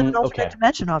 Because it's an alternate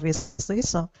dimension, obviously.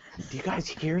 So. Do you guys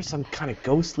hear some kind of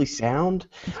ghostly sound?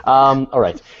 All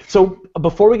right. So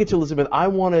before we get to Elizabeth, I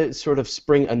want to sort of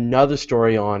spring another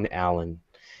story on Alan.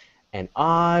 And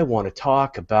I want to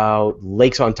talk about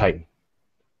lakes on Titan.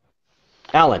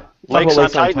 Alan, Lakes on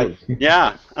Titan.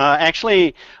 Yeah,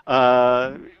 actually,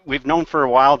 we've known for a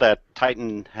while that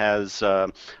Titan has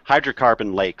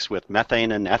hydrocarbon lakes with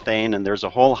methane and ethane, and there's a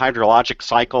whole hydrologic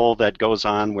cycle that goes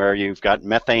on where you've got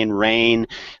methane rain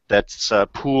that's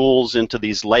pools into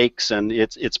these lakes, and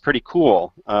it's pretty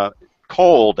cool.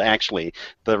 Cold, actually.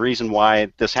 The reason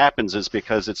why this happens is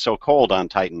because it's so cold on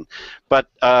Titan. But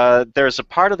there's a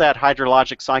part of that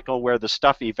hydrologic cycle where the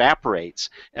stuff evaporates,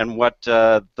 and what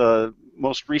the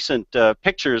most recent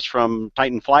pictures from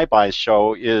Titan flybys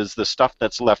show is the stuff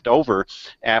that's left over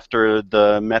after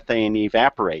the methane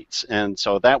evaporates. And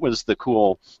so that was the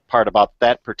cool part about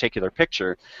that particular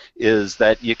picture, is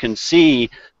that you can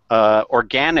see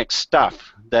organic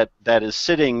stuff that is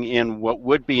sitting in what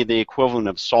would be the equivalent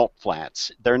of salt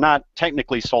flats. They're not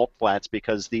technically salt flats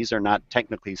because these are not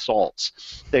technically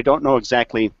salts. They don't know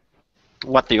exactly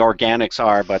what the organics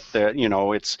are, but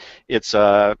it's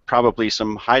probably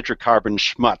some hydrocarbon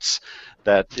schmutz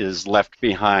that is left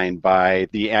behind by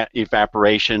the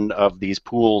evaporation of these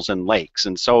pools and lakes.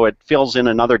 And so it fills in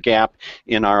another gap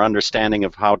in our understanding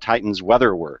of how Titan's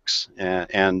weather works.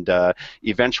 And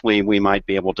eventually we might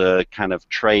be able to kind of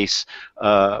trace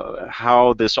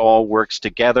how this all works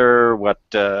together,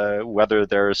 whether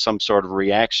there's some sort of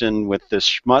reaction with this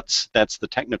schmutz, that's the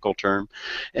technical term,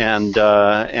 and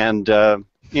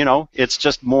you know, it's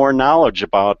just more knowledge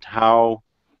about how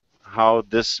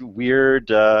this weird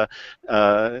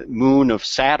moon of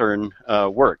Saturn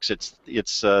works.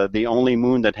 It's the only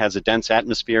moon that has a dense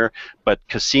atmosphere, but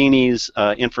Cassini's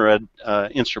infrared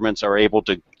instruments are able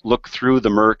to look through the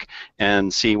murk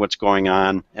and see what's going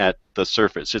on at the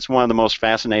surface. It's one of the most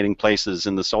fascinating places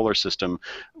in the solar system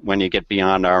when you get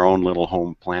beyond our own little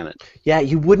home planet. Yeah,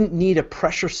 you wouldn't need a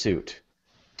pressure suit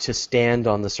to stand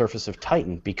on the surface of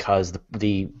Titan because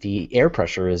the air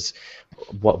pressure is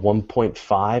what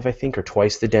 1.5 I think, or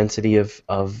twice the density of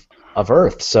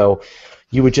Earth. So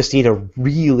you would just need a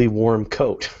really warm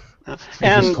coat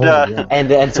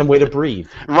and some way to breathe.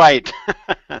 Right.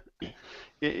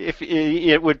 If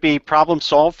it would be problem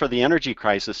solved for the energy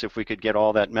crisis if we could get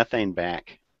all that methane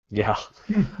back. Yeah.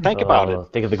 Think about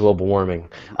it. Think of the global warming.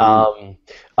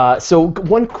 So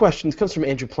one question, this comes from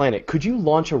Andrew Planet. Could you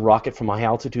launch a rocket from a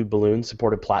high-altitude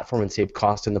balloon-supported platform and save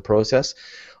cost in the process?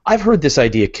 I've heard this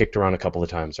idea kicked around a couple of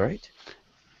times, right?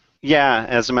 Yeah,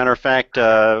 as a matter of fact,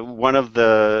 one of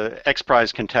the X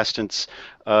Prize contestants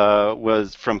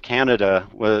was from Canada.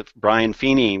 Brian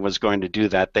Feeney was going to do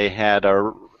that. They had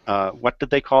a what did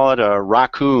they call it? A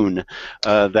raccoon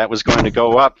that was going to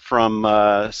go up from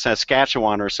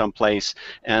Saskatchewan or someplace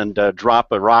and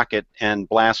drop a rocket and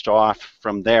blast off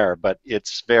from there. But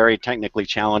it's very technically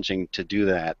challenging to do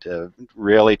that.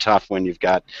 Really tough when you've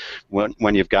got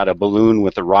a balloon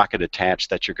with a rocket attached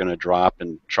that you're going to drop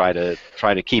and try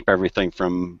to keep everything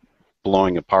from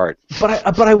blowing apart. But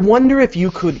I wonder if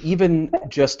you could even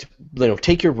just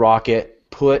take your rocket,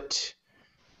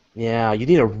 you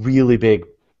need a really big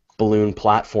balloon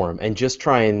platform and just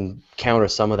try and counter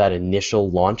some of that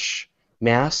initial launch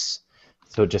mass.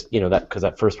 So just that, because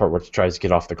that first part where it tries to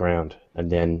get off the ground, and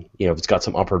then if it's got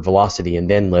some upward velocity, and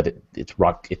then let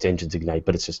its engines ignite.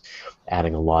 But it's just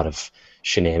adding a lot of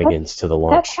shenanigans to the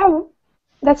launch.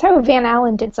 That's how Van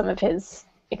Allen did some of his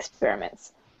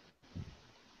experiments.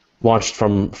 Launched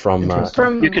from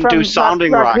you can do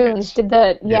sounding rockets. Did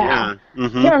the I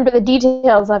can't remember the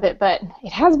details of it, but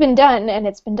it has been done, and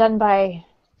it's been done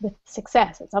with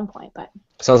success at some point. But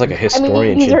sounds like a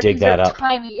historian should dig that up.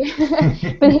 Tiny,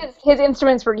 but his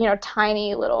instruments were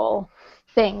tiny little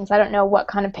things. I don't know what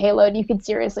kind of payload you could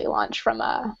seriously launch from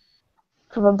a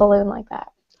balloon like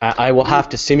that. I will have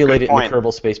to simulate it in the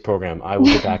Kerbal Space Program. I will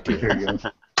get back to you.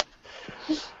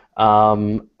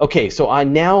 Okay, so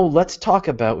now let's talk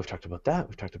about, we've talked about that,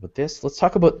 we've talked about this. Let's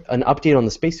talk about an update on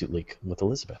the spacesuit leak with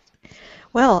Elizabeth.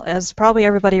 Well, as probably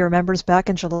everybody remembers, back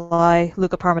in July,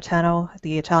 Luca Parmitano,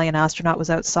 the Italian astronaut, was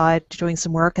outside doing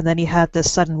some work, and then he had this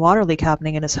sudden water leak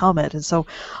happening in his helmet. And so,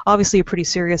 obviously, a pretty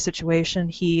serious situation.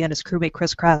 He and his crewmate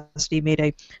Chris Cassidy made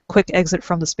a quick exit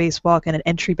from the spacewalk and an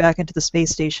entry back into the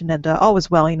space station, and all was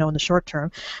well, in the short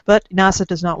term. But NASA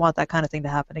does not want that kind of thing to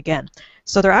happen again.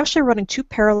 So they're actually running two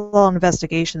parallel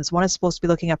investigations. One is supposed to be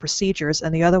looking at procedures,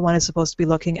 and the other one is supposed to be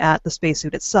looking at the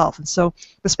spacesuit itself. And so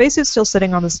the spacesuit's still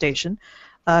sitting on the station.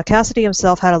 Cassidy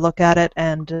himself had a look at it,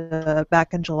 and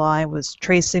back in July was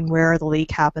tracing where the leak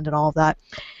happened and all of that.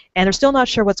 And they're still not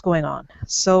sure what's going on.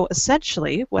 So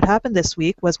essentially, what happened this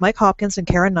week was Mike Hopkins and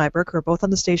Karen Nyberg, who are both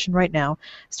on the station right now,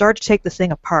 started to take the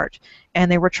thing apart.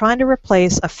 And they were trying to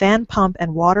replace a fan pump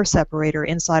and water separator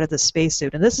inside of the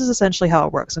spacesuit. And this is essentially how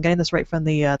it works. I'm getting this right from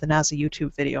the NASA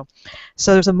YouTube video.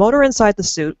 So there's a motor inside the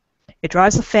suit. It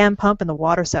drives the fan pump and the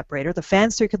water separator. The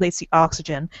fan circulates the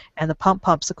oxygen, and the pump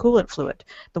pumps the coolant fluid.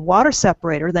 The water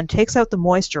separator then takes out the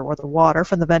moisture or the water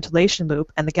from the ventilation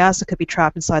loop and the gas that could be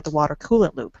trapped inside the water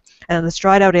coolant loop. And then this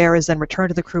dried out air is then returned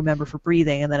to the crew member for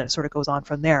breathing, and then it sort of goes on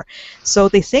from there. So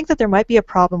they think that there might be a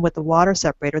problem with the water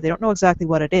separator. They don't know exactly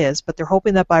what it is, but they're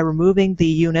hoping that by removing the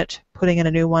unit, putting in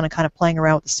a new one, and kind of playing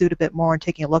around with the suit a bit more and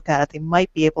taking a look at it, they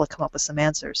might be able to come up with some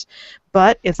answers.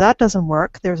 But if that doesn't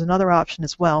work, there's another option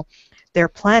as well. They're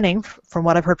planning, from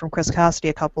what I've heard from Chris Cassidy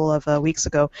a couple of weeks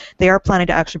ago, they are planning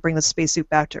to actually bring the spacesuit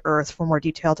back to Earth for more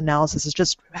detailed analysis. It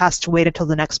just has to wait until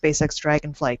the next SpaceX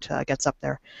Dragon flight gets up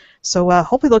there. So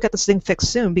hopefully they'll get this thing fixed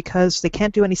soon, because they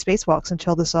can't do any spacewalks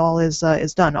until this all is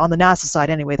done. On the NASA side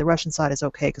anyway. The Russian side is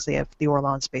okay because they have the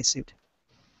Orlan spacesuit.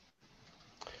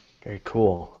 Very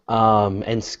cool.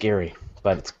 And scary,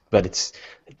 but but it's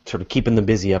sort of keeping them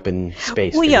busy up in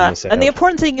space. Well, figuring yeah, this and out. the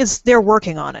important thing is they're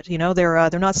working on it. You know,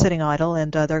 they're not sitting idle,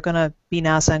 and they're going to be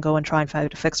NASA and go and try and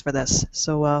find a fix for this.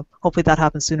 So hopefully that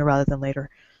happens sooner rather than later.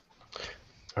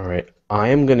 All right, I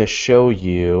am going to show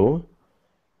you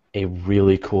a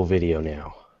really cool video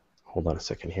now. Hold on a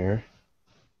second here.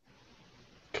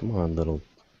 Come on, little...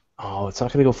 Oh, it's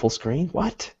not going to go full screen?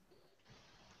 What?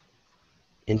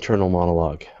 Internal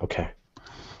monologue. Okay.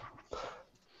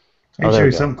 I can show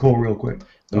you something cool real quick.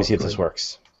 Let me see if this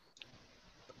works.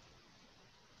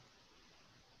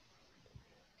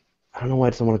 I don't know why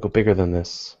it doesn't want to go bigger than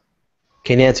this.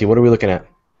 Okay, Nancy, what are we looking at?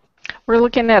 We're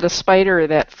looking at a spider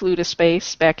that flew to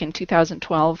space back in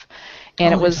 2012,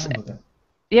 and it was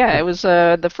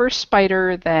the first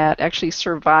spider that actually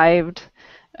survived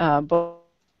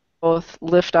both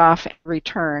liftoff and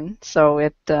return. So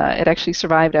it actually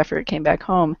survived after it came back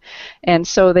home, and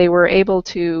so they were able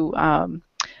to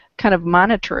kind of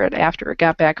monitor it after it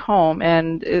got back home.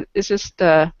 And it's just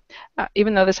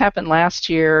even though this happened last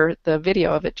year, the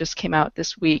video of it just came out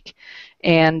this week,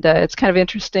 and it's kind of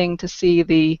interesting to see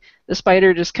the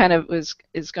spider just kind of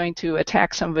is going to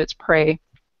attack some of its prey,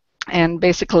 and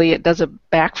basically it does a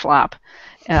backflop.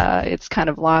 It's kind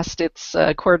of lost its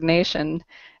coordination,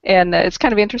 and it's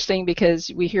kind of interesting because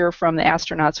we hear from the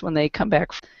astronauts when they come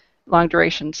back long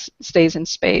duration stays in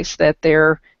space that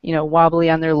they're wobbly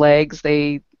on their legs.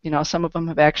 They some of them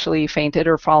have actually fainted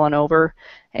or fallen over,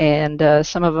 and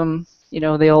some of them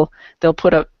they'll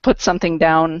put something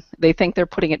down. They think they're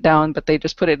putting it down, but they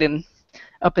just put it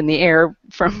up in the air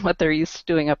from what they're used to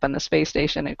doing up on the space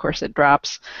station. And of course it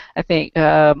drops. I think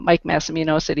Mike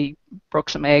Massimino said he broke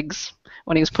some eggs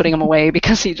when he was putting them away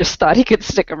because he just thought he could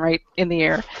stick them right in the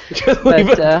air. Just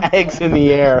leave eggs in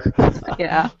the air.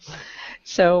 Yeah.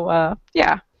 So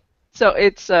so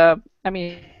it's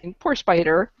poor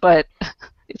spider, but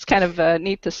it's kind of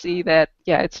neat to see that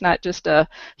it's not just a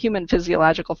human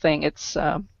physiological thing. It's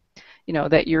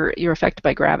that you're affected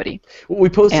by gravity. We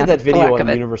posted that video on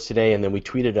Universe Today, and then we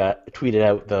tweeted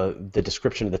out the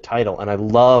description of the title, and I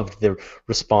loved the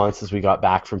responses we got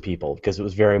back from people because it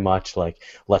was very much like,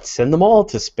 let's send them all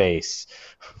to space.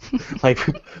 Like,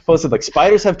 posted like,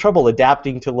 spiders have trouble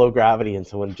adapting to low gravity, and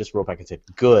someone just wrote back and said,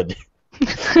 good.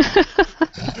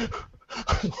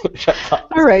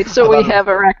 All right, so we have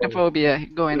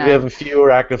arachnophobia going on. We have a few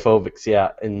arachnophobics,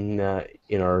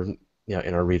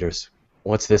 in our readers.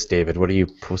 What's this, David? What are you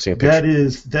posting a picture?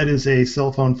 That is a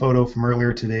cell phone photo from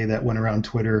earlier today that went around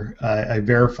Twitter. I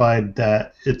verified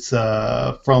that it's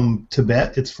from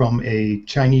Tibet. It's from a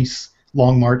Chinese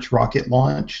Long March rocket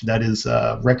launch. That is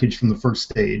wreckage from the first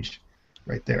stage,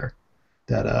 right there.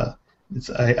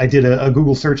 I did a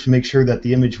Google search to make sure that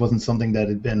the image wasn't something that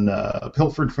had been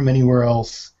pilfered from anywhere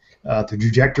else. The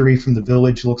trajectory from the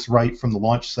village looks right from the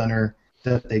launch center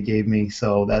that they gave me,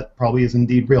 so that probably is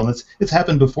indeed real. And it's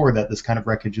happened before that this kind of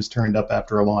wreckage is turned up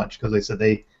after a launch, because they said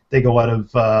they go out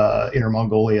of Inner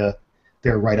Mongolia.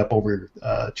 They're right up over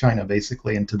China,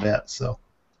 basically, in Tibet. So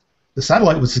the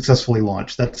satellite was successfully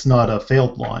launched. That's not a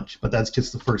failed launch, but that's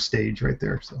just the first stage right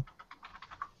there. So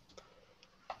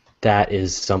that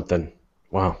is something.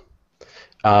 Wow.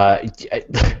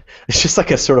 It's just like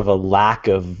a sort of a lack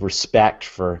of respect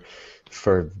for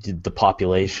the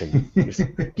population.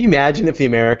 Can you imagine if the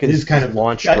Americans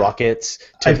launched rockets?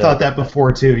 I've thought that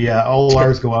before too. Yeah, all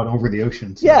ours go out over the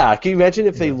ocean. So. Yeah, can you imagine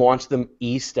if they launched them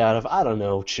east out of, I don't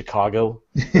know, Chicago?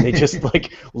 They just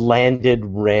like landed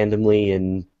randomly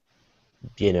in,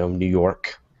 New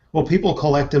York. Well, people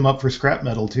collect them up for scrap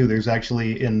metal too. There's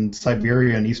actually in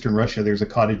Siberia and Eastern Russia, there's a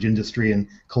cottage industry in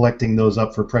collecting those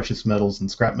up for precious metals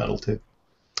and scrap metal too.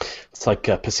 It's like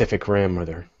Pacific Rim, where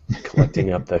they're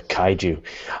collecting up the kaiju.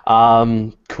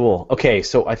 Cool. Okay,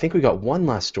 so I think we got one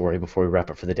last story before we wrap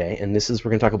up for the day, and we're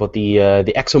going to talk about the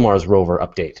ExoMars Rover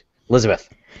update. Elizabeth.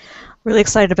 Really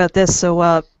excited about this.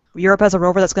 So Europe has a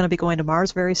rover that's going to be going to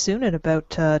Mars very soon, in about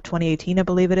 2018, I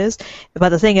believe it is. But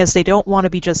the thing is, they don't want to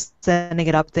be just sending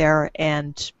it up there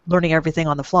and learning everything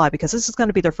on the fly, because this is going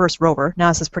to be their first rover.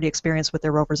 NASA's pretty experienced with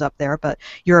their rovers up there, but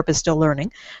Europe is still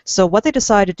learning. So what they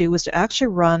decided to do was to actually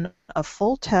run a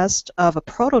full test of a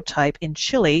prototype in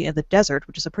Chile in the desert,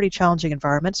 which is a pretty challenging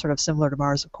environment, sort of similar to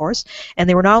Mars, of course. And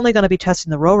they were not only going to be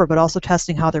testing the rover, but also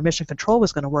testing how their mission control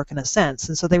was going to work in a sense.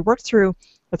 And so they worked through,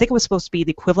 I think it was supposed to be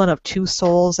the equivalent of 2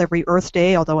 sols every Earth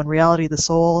day, although in reality the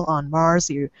sol on Mars,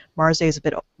 the Mars day is a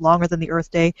bit longer than the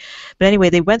Earth day. But anyway,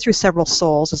 they went through several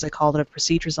sols, as they called it, of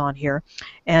procedures on here.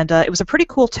 And it was a pretty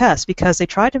cool test because they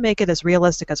tried to make it as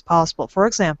realistic as possible. For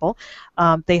example,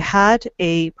 they had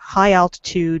a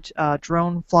high-altitude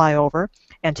drone fly over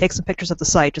and take some pictures of the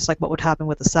site, just like what would happen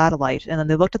with the satellite. And then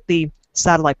they looked at the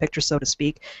satellite pictures, so to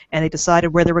speak, and they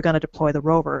decided where they were going to deploy the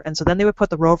rover. And so then they would put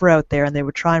the rover out there, and they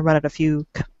would try and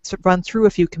run through a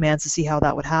few commands to see how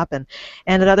that would happen.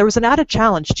 And there was an added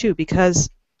challenge too, because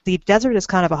the desert is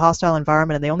kind of a hostile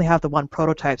environment, and they only have the one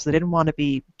prototype, so they didn't want to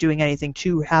be doing anything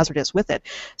too hazardous with it.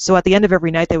 So at the end of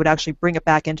every night, they would actually bring it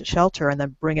back into shelter and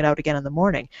then bring it out again in the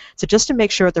morning. So just to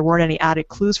make sure that there weren't any added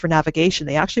clues for navigation,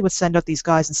 they actually would send out these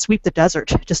guys and sweep the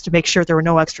desert just to make sure there were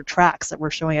no extra tracks that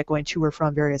were showing it going to or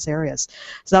from various areas.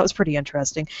 So that was pretty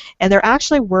interesting. And there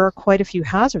actually were quite a few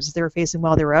hazards they were facing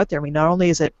while they were out there. I mean, not only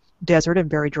is it desert and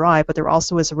very dry, but there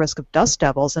also is a risk of dust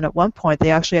devils, and at one point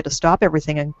they actually had to stop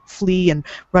everything and flee and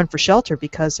run for shelter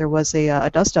because there was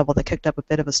a dust devil that kicked up a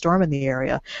bit of a storm in the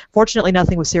area. Fortunately,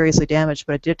 nothing was seriously damaged,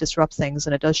 but it did disrupt things,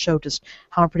 and it does show just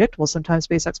how unpredictable sometimes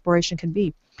space exploration can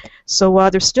be. So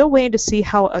they're still waiting to see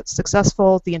how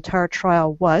successful the entire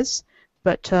trial was.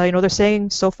 But they're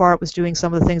saying so far it was doing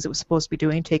some of the things it was supposed to be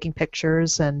doing, taking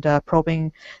pictures and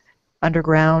probing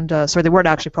underground. Sorry, they weren't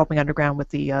actually probing underground with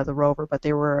the rover, but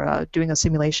they were doing a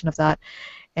simulation of that.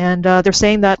 And they're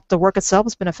saying that the work itself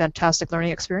has been a fantastic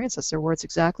learning experience. That's their words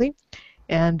exactly.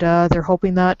 And they're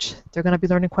hoping that they're going to be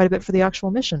learning quite a bit for the actual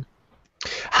mission.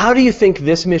 How do you think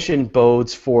this mission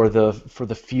bodes for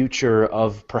the future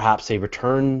of perhaps a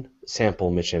return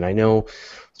sample mission? I know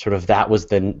sort of that was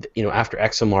after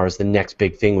ExoMars, the next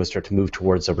big thing was start to move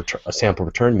towards a sample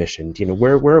return mission.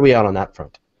 Where are we at on that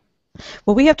front?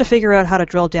 Well, we have to figure out how to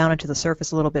drill down into the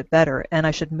surface a little bit better, and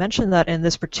I should mention that in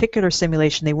this particular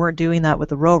simulation they weren't doing that with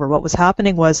the rover. What was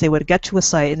happening was they would get to a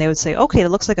site and they would say, okay, it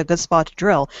looks like a good spot to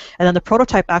drill, and then the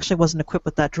prototype actually wasn't equipped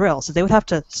with that drill, so they would have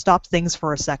to stop things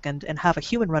for a second and have a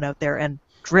human run out there and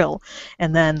drill,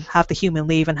 and then have the human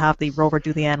leave and have the rover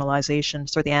do the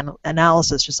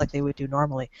analysis just like they would do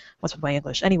normally. What's with my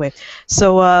English? Anyway,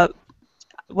 so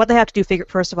what they have to do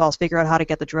first of all is figure out how to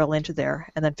get the drill into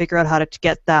there, and then figure out how to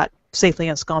get that safely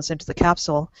ensconced into the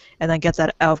capsule, and then get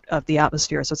that out of the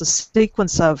atmosphere. So it's a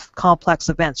sequence of complex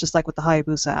events, just like with the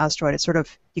Hayabusa asteroid. It's sort of,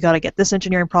 you got to get this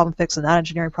engineering problem fixed, and that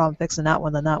engineering problem fixed, and that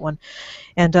one, then that one.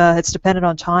 And it's dependent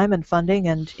on time and funding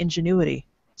and ingenuity.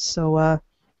 So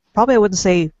probably I wouldn't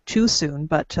say too soon,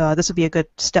 but this would be a good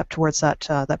step towards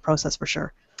that process for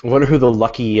sure. I wonder who the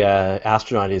lucky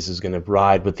astronaut is who's going to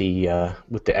ride with the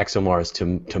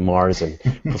ExoMars to Mars and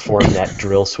perform that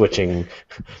drill switching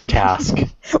task.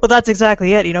 Well, that's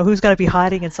exactly it. Who's going to be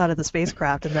hiding inside of the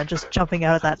spacecraft and then just jumping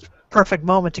out at that perfect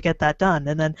moment to get that done,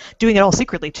 and then doing it all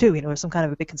secretly too. Some kind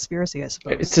of a big conspiracy, I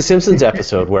suppose. It's the Simpsons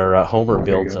episode where Homer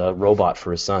builds a robot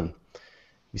for his son.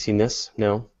 You seen this?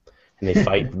 No. And they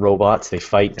fight robots. They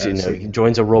fight. He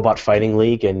joins a robot fighting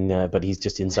league, but he's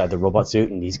just inside the robot suit,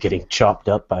 and he's getting chopped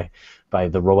up by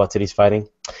the robots that he's fighting.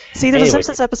 See, there's a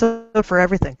Simpsons episode for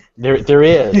everything. There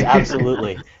is,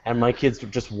 absolutely. And my kids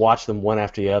just watch them one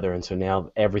after the other, and so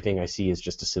now everything I see is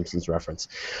just a Simpsons reference.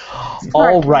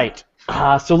 All right.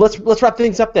 So let's wrap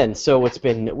things up then. So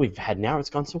we've had an hour.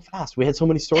 It's gone so fast. We had so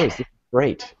many stories. This is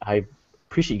great. I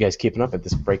appreciate you guys keeping up at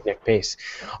this breakneck pace.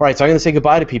 All right, so I'm going to say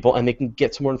goodbye to people, and they can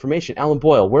get some more information. Alan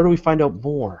Boyle, where do we find out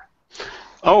more?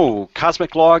 Oh,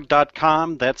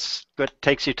 cosmiclog.com. That's good.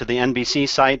 Takes you to the NBC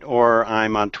site, or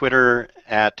I'm on Twitter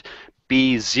at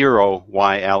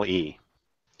B0YLE.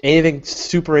 Anything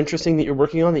super interesting that you're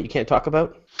working on that you can't talk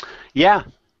about? Yeah.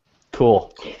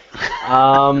 Cool.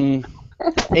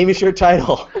 Amy Shira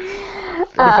Teitel, where do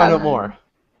we find out more?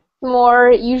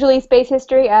 More usually space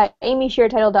history at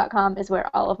amyshirateitel.com is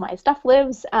where all of my stuff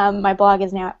lives. My blog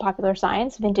is now at Popular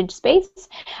Science, Vintage Space.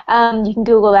 You can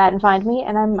Google that and find me,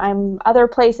 and I'm other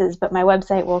places, but my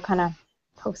website will kind of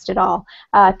post it all.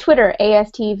 Twitter,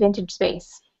 AST Vintage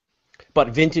Space. But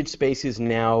Vintage Space is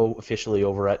now officially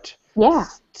over at Siam?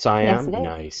 Yes,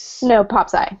 nice. No,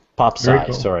 PopSci. PopSci,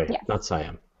 cool. sorry, Yeah. Not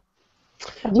Siam.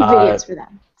 I do videos for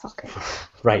them. It's all good.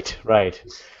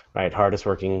 Right, hardest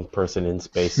working person in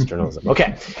space journalism.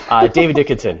 Okay, David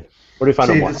Dickinson, where do we find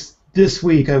out more? This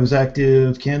week I was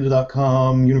active,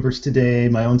 Canada.com, Universe Today,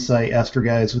 my own site,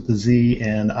 AstroGuys with the Z,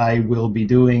 and I will be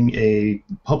doing a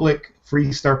public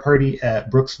free star party at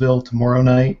Brooksville tomorrow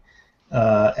night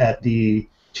at the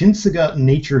Chinsaga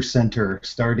Nature Center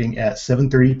starting at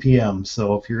 7:30 p.m.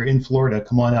 So if you're in Florida,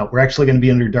 come on out. We're actually going to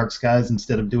be under dark skies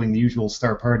instead of doing the usual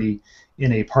star party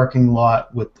in a parking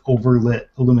lot with overlit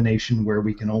illumination where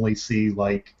we can only see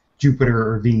like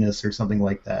Jupiter or Venus or something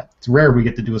like that. It's rare we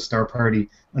get to do a star party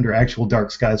under actual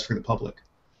dark skies for the public.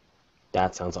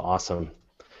 That sounds awesome.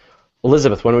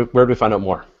 Elizabeth, where do we find out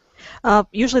more?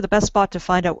 Usually the best spot to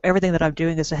find out everything that I'm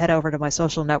doing is to head over to my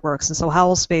social networks. And so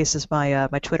Howell Space is my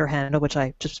Twitter handle, which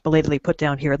I just belatedly put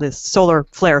down here, this solar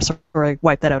flare, so I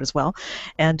wiped that out as well.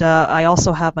 And I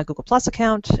also have my Google Plus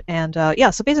account. And yeah,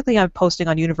 so basically I'm posting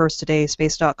on Universe Today,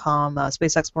 Space.com,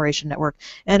 Space Exploration Network,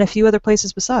 and a few other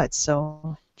places besides.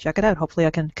 So check it out. Hopefully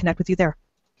I can connect with you there.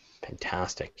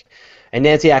 Fantastic. And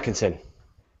Nancy Atkinson.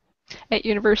 At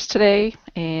Universe Today,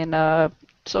 and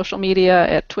social media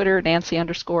at Twitter,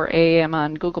 Nancy_AM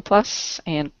on Google Plus,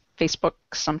 and Facebook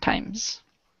sometimes.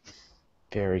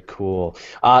 Very cool.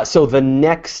 So the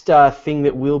next thing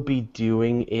that we'll be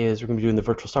doing is we're going to be doing the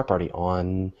virtual star party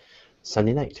on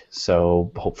Sunday night.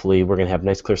 So hopefully we're going to have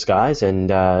nice clear skies and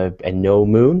no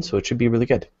moon, so it should be really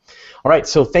good. All right,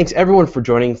 so thanks everyone for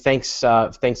joining. Thanks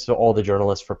to all the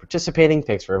journalists for participating.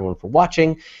 Thanks for everyone for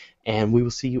watching, and we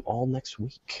will see you all next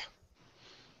week.